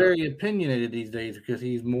me. He's very opinionated these days because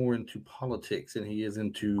he's more into politics than he is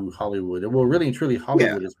into Hollywood. Well, really and truly,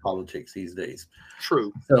 Hollywood is politics these days.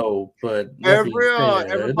 True. So, but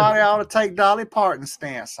everybody ought to take Dolly Parton's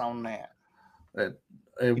stance on that. What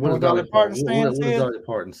does Dolly Parton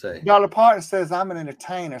say? Dolly Parton says, "I'm an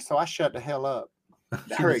entertainer, so I shut the hell up."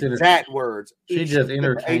 Her exact words. She just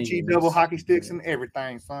entertains. HE double hockey sticks and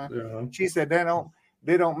everything, son. Yeah. She said,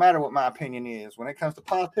 they don't matter what my opinion is. When it comes to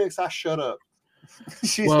politics, I shut up.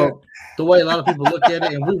 The way a lot of people look at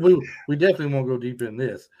it, and we definitely won't go deep in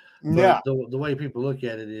this. But the way people look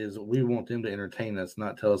at it is we want them to entertain us,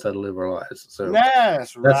 not tell us how to live our lives. So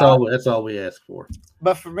that's all we ask for.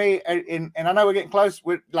 But for me, and I know we're getting close.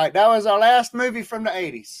 That was our last movie from the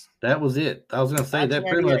 80s. That was it. I was going to say that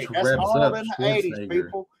pretty much wraps up in the 80s,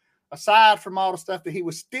 people. Aside from all the stuff that he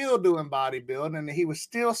was still doing bodybuilding and that he was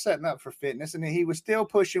still setting up for fitness and that he was still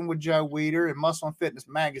pushing with Joe Weider and Muscle and Fitness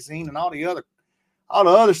magazine and all the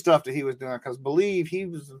other stuff that he was doing, because believe he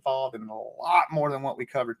was involved in a lot more than what we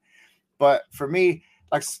covered. But for me,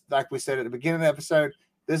 like we said at the beginning of the episode,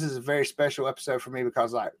 this is a very special episode for me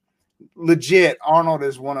because legit, Arnold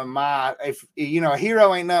is one of my, a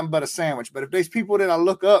hero ain't nothing but a sandwich. But if there's people that I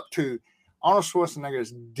look up to, Arnold Schwarzenegger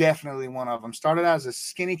is definitely one of them. Started out as a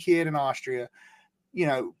skinny kid in Austria,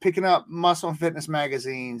 picking up Muscle and Fitness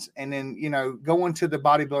magazines, and then, going to the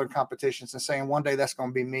bodybuilding competitions and saying one day that's going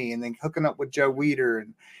to be me, and then hooking up with Joe Weider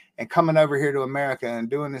and coming over here to America and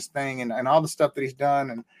doing this thing and all the stuff that he's done.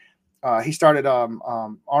 And he started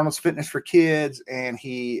Arnold's Fitness for Kids, and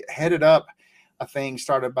he headed up a thing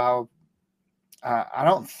started by, I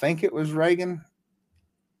don't think it was Reagan.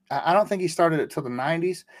 I don't think he started it till the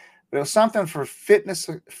 90s. But it was something for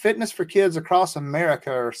fitness for kids across America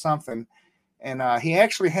or something. And he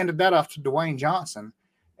actually handed that off to Dwayne Johnson.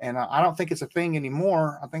 And I don't think it's a thing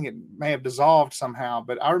anymore. I think it may have dissolved somehow.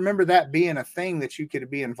 But I remember that being a thing that you could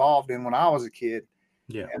be involved in when I was a kid.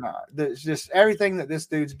 Yeah. And there's just everything that this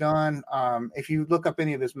dude's done. If you look up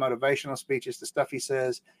any of his motivational speeches, the stuff he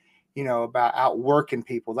says, about outworking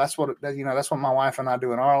people. That's what my wife and I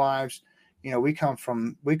do in our lives. We come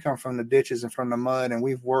from the ditches and from the mud, and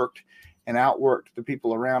we've worked and outworked the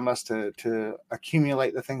people around us to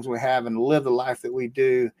accumulate the things we have and live the life that we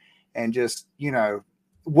do. And just,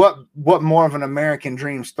 what more of an American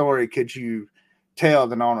dream story could you tell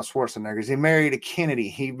than Arnold Schwarzenegger? He married a Kennedy.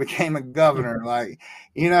 He became a governor.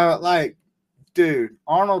 Dude,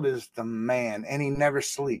 Arnold is the man, and he never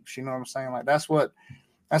sleeps. You know what I'm saying? Like, that's what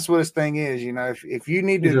his thing is. If you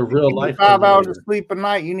need He's to a real life 5 hours Terminator. of sleep a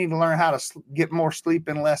night, you need to learn how to get more sleep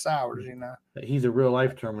in less hours. He's a real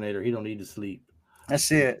life Terminator. He don't need to sleep. That's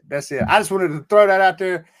it. I just wanted to throw that out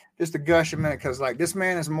there just to gush a minute, because this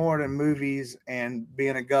man is more than movies and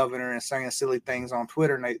being a governor and saying silly things on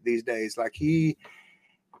Twitter these days. Like,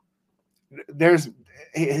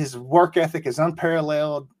 his work ethic is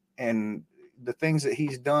unparalleled, and the things that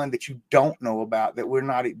he's done that you don't know about that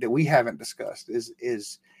we haven't discussed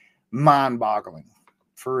is mind-boggling,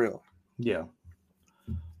 for real. Yeah.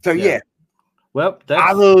 So yeah. Well, you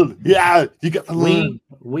got the lead.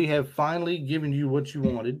 We have finally given you what you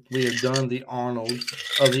wanted. We have done the Arnold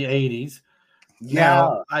of the 80s. Yeah.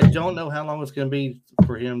 Now, I don't know how long it's going to be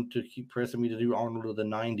for him to keep pressing me to do Arnold of the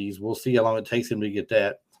 90s. We'll see how long it takes him to get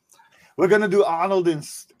that. We're gonna do Arnold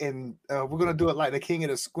and we're gonna do it like the King of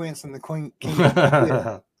the Squints and the King of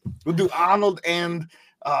the We'll do Arnold and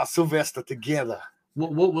Sylvester together.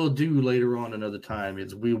 What we'll do later on another time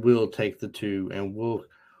is we will take the two and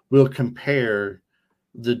we'll compare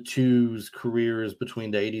the two's careers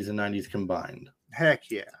between the 80s and 90s combined.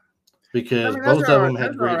 Heck yeah. Because both of them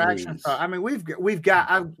had great action movies. stars. I mean,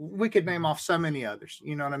 we could name off so many others.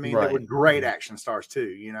 You know what I mean? Right. They were great action stars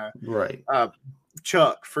too. Right.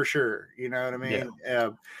 Chuck for sure. You know what I mean? Yeah.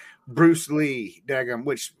 Bruce Lee, daggum,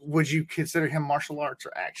 which would you consider him martial arts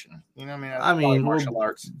or action? You know what I mean? I mean, martial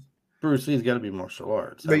arts. Bruce Lee's got to be martial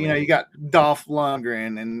arts. But you got Dolph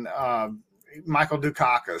Lundgren and Michael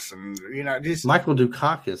Dukakis, and just Michael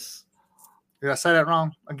Dukakis. Did I say that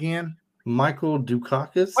wrong again? Michael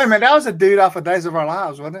Dukakis? Wait a minute, that was a dude off of Days of Our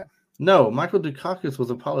Lives, wasn't it? No, Michael Dukakis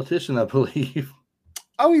was a politician, I believe.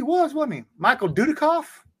 Oh, he was, wasn't he? Michael Dudikoff?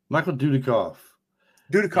 Michael Dudikoff.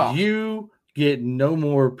 Dudikoff. You get no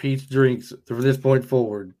more peach drinks from this point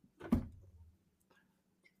forward.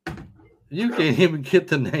 You can't even get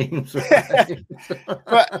the names right.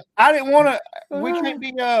 But I didn't want to. We can't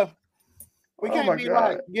be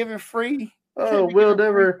like giving free. Oh, we'll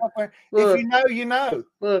never. If you know, you know.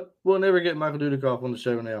 Look, we'll never get Michael Dudikoff on the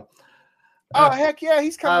show now. Oh, heck yeah,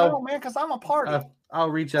 he's coming on, man, because I'm a party. I'll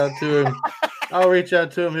reach out to him.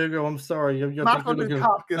 He'll go, I'm sorry. Michael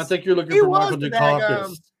Dukakis. I think you're looking for Michael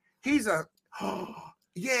Dukakis. He's a.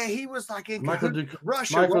 Yeah, he was like in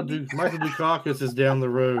Russia. Michael Dukakis is down the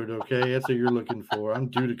road, okay? That's what you're looking for. I'm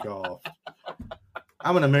Dudikoff.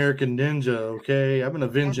 I'm an American ninja, okay? I'm an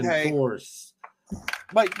avenging force.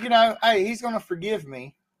 But, hey, he's going to forgive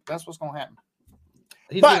me. That's what's going to happen.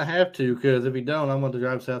 He's going to have to, because if he don't, I'm going to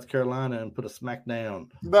drive to South Carolina and put a smack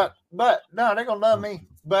down. But no, they're going to love me.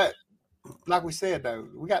 But like we said, though,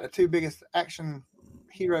 we got the two biggest action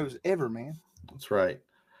heroes ever, man. That's right.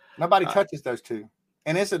 Nobody touches those two.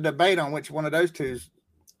 And it's a debate on which one of those two's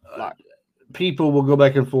like. People will go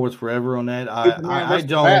back and forth forever on that. I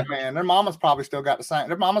don't. Batman. Their mama's probably still got the same.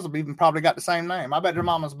 Their mamas have even probably got the same name. I bet their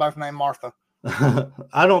mamas both named Martha.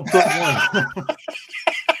 I don't put one.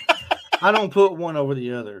 I don't put one over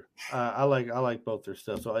the other. I like both their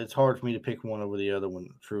stuff, so it's hard for me to pick one over the other one.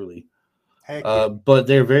 Truly, but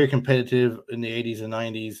they're very competitive in the 80s and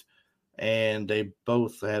 90s, and they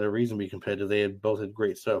both had a reason to be competitive. They both had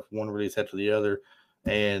great stuff. One released after the other,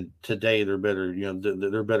 and today they're better.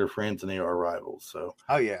 They're better friends than they are rivals. So,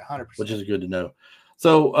 100%, which is good to know.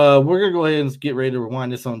 So we're gonna go ahead and get ready to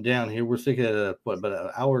rewind this on down here. We're sticking at about an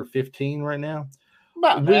hour 15 right now.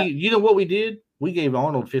 You know what we did? We gave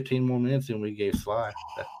Arnold 15 more minutes than we gave Sly.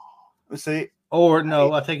 Let's see. Or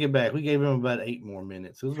no, I take it back. We gave him about 8 more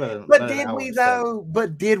minutes. It was about. But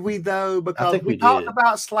did we though? Because we talked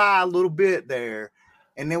about Sly a little bit there,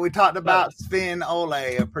 and then we talked about Sven Ole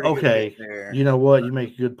a pretty good bit there. You know what? You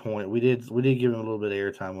make a good point. We did give him a little bit of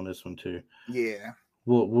airtime on this one too. Yeah.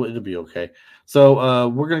 Well, it'll be okay. So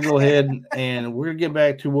we're going to go ahead and we're going to get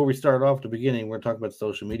back to where we started off at the beginning. We're going to talk about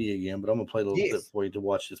social media again, but I'm going to play a little bit for you to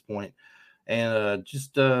watch this point. And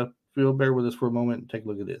just bear with us for a moment and take a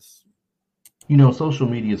look at this. Social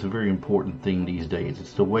media is a very important thing these days.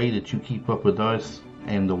 It's the way that you keep up with us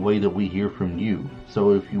and the way that we hear from you.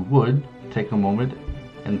 So if you would, take a moment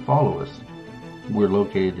and follow us. We're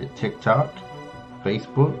located at TikTok,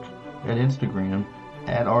 Facebook, and Instagram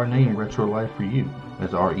at our name, Retro Life for You.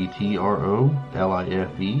 That's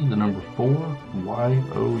RETROLIFE, the number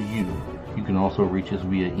 4YOU. You can also reach us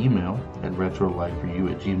via email at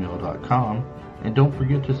retrolifeforyou@gmail.com. And don't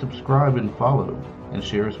forget to subscribe and follow and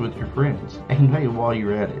share us with your friends. And hey, while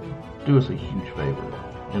you're at it, do us a huge favor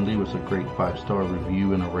and leave us a great 5-star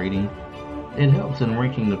review and a rating. It helps in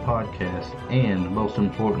ranking the podcast and, most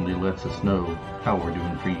importantly, lets us know how we're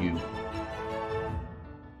doing for you.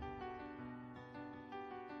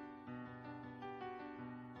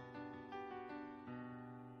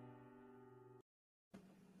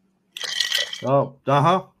 Oh,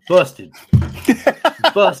 busted.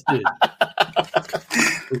 Busted.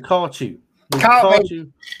 We caught you. We caught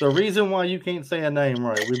you. The reason why you can't say a name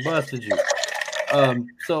right, we busted you.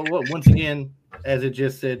 So once again, as it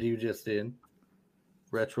just said, you just did.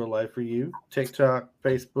 Retro Life for You, TikTok,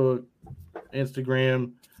 Facebook,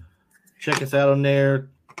 Instagram. Check us out on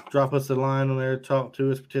there. Drop us a line on there. Talk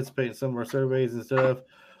to us. Participate in some of our surveys and stuff.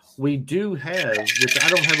 We do have, which I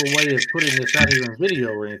don't have a way of putting this out here on video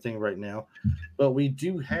or anything right now, but we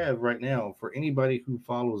do have right now for anybody who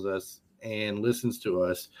follows us and listens to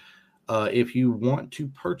us, if you want to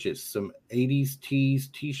purchase some 80s Tees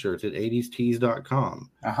t-shirts at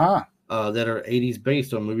 80stees.com. That are 80s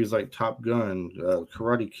based on movies like Top Gun,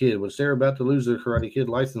 Karate Kid, which they're about to lose their Karate Kid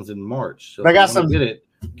license in March. So they got some. They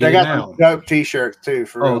got some dope T-shirts too.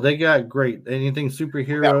 For real. They got great anything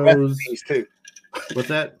superheroes too. What's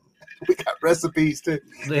that? We got recipes too.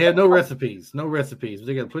 They have no recipes. But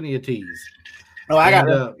they got plenty of teas. Oh, I got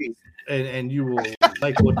recipes. And you will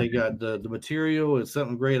like what they got. The material is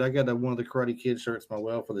something great. I got one of the Karate Kid shirts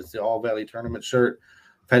myself for the All Valley Tournament shirt.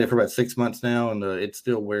 I've had it for about 6 months now, and it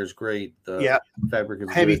still wears great. Fabric is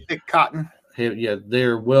heavy, good. thick cotton. Yeah,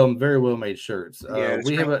 they're very well made shirts.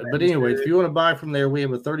 We have but anyways, if you want to buy from there, we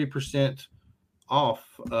have a 30% off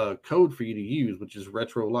code for you to use, which is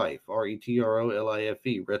Retro Life,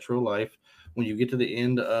 RETROLIFE, Retro Life. When you get to the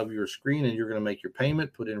end of your screen and you're going to make your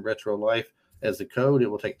payment, put in Retro Life as the code. It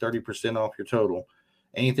will take 30% off your total.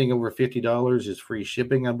 Anything over $50 is free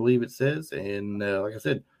shipping, I believe it says. And like I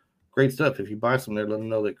said, great stuff. If you buy some there, let them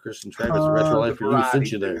know that Chris and Travis Retro Life for You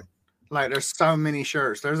sent you there. Like, there's so many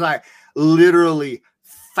shirts. There's like literally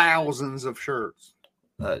thousands of shirts.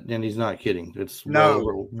 And he's not kidding. It's well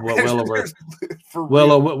over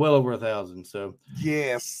 1,000. So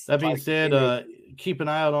yes. That being said, keep an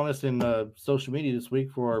eye out on us in social media this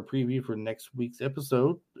week for our preview for next week's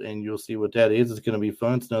episode, and you'll see what that is. It's going to be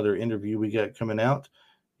fun. It's another interview we got coming out.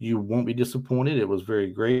 You won't be disappointed. It was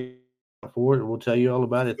very great. For it, we'll tell you all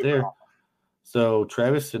about it there. So,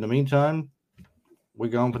 Travis, in the meantime,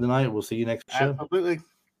 we're gone for the night. We'll see you next show. Absolutely.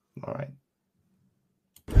 All right.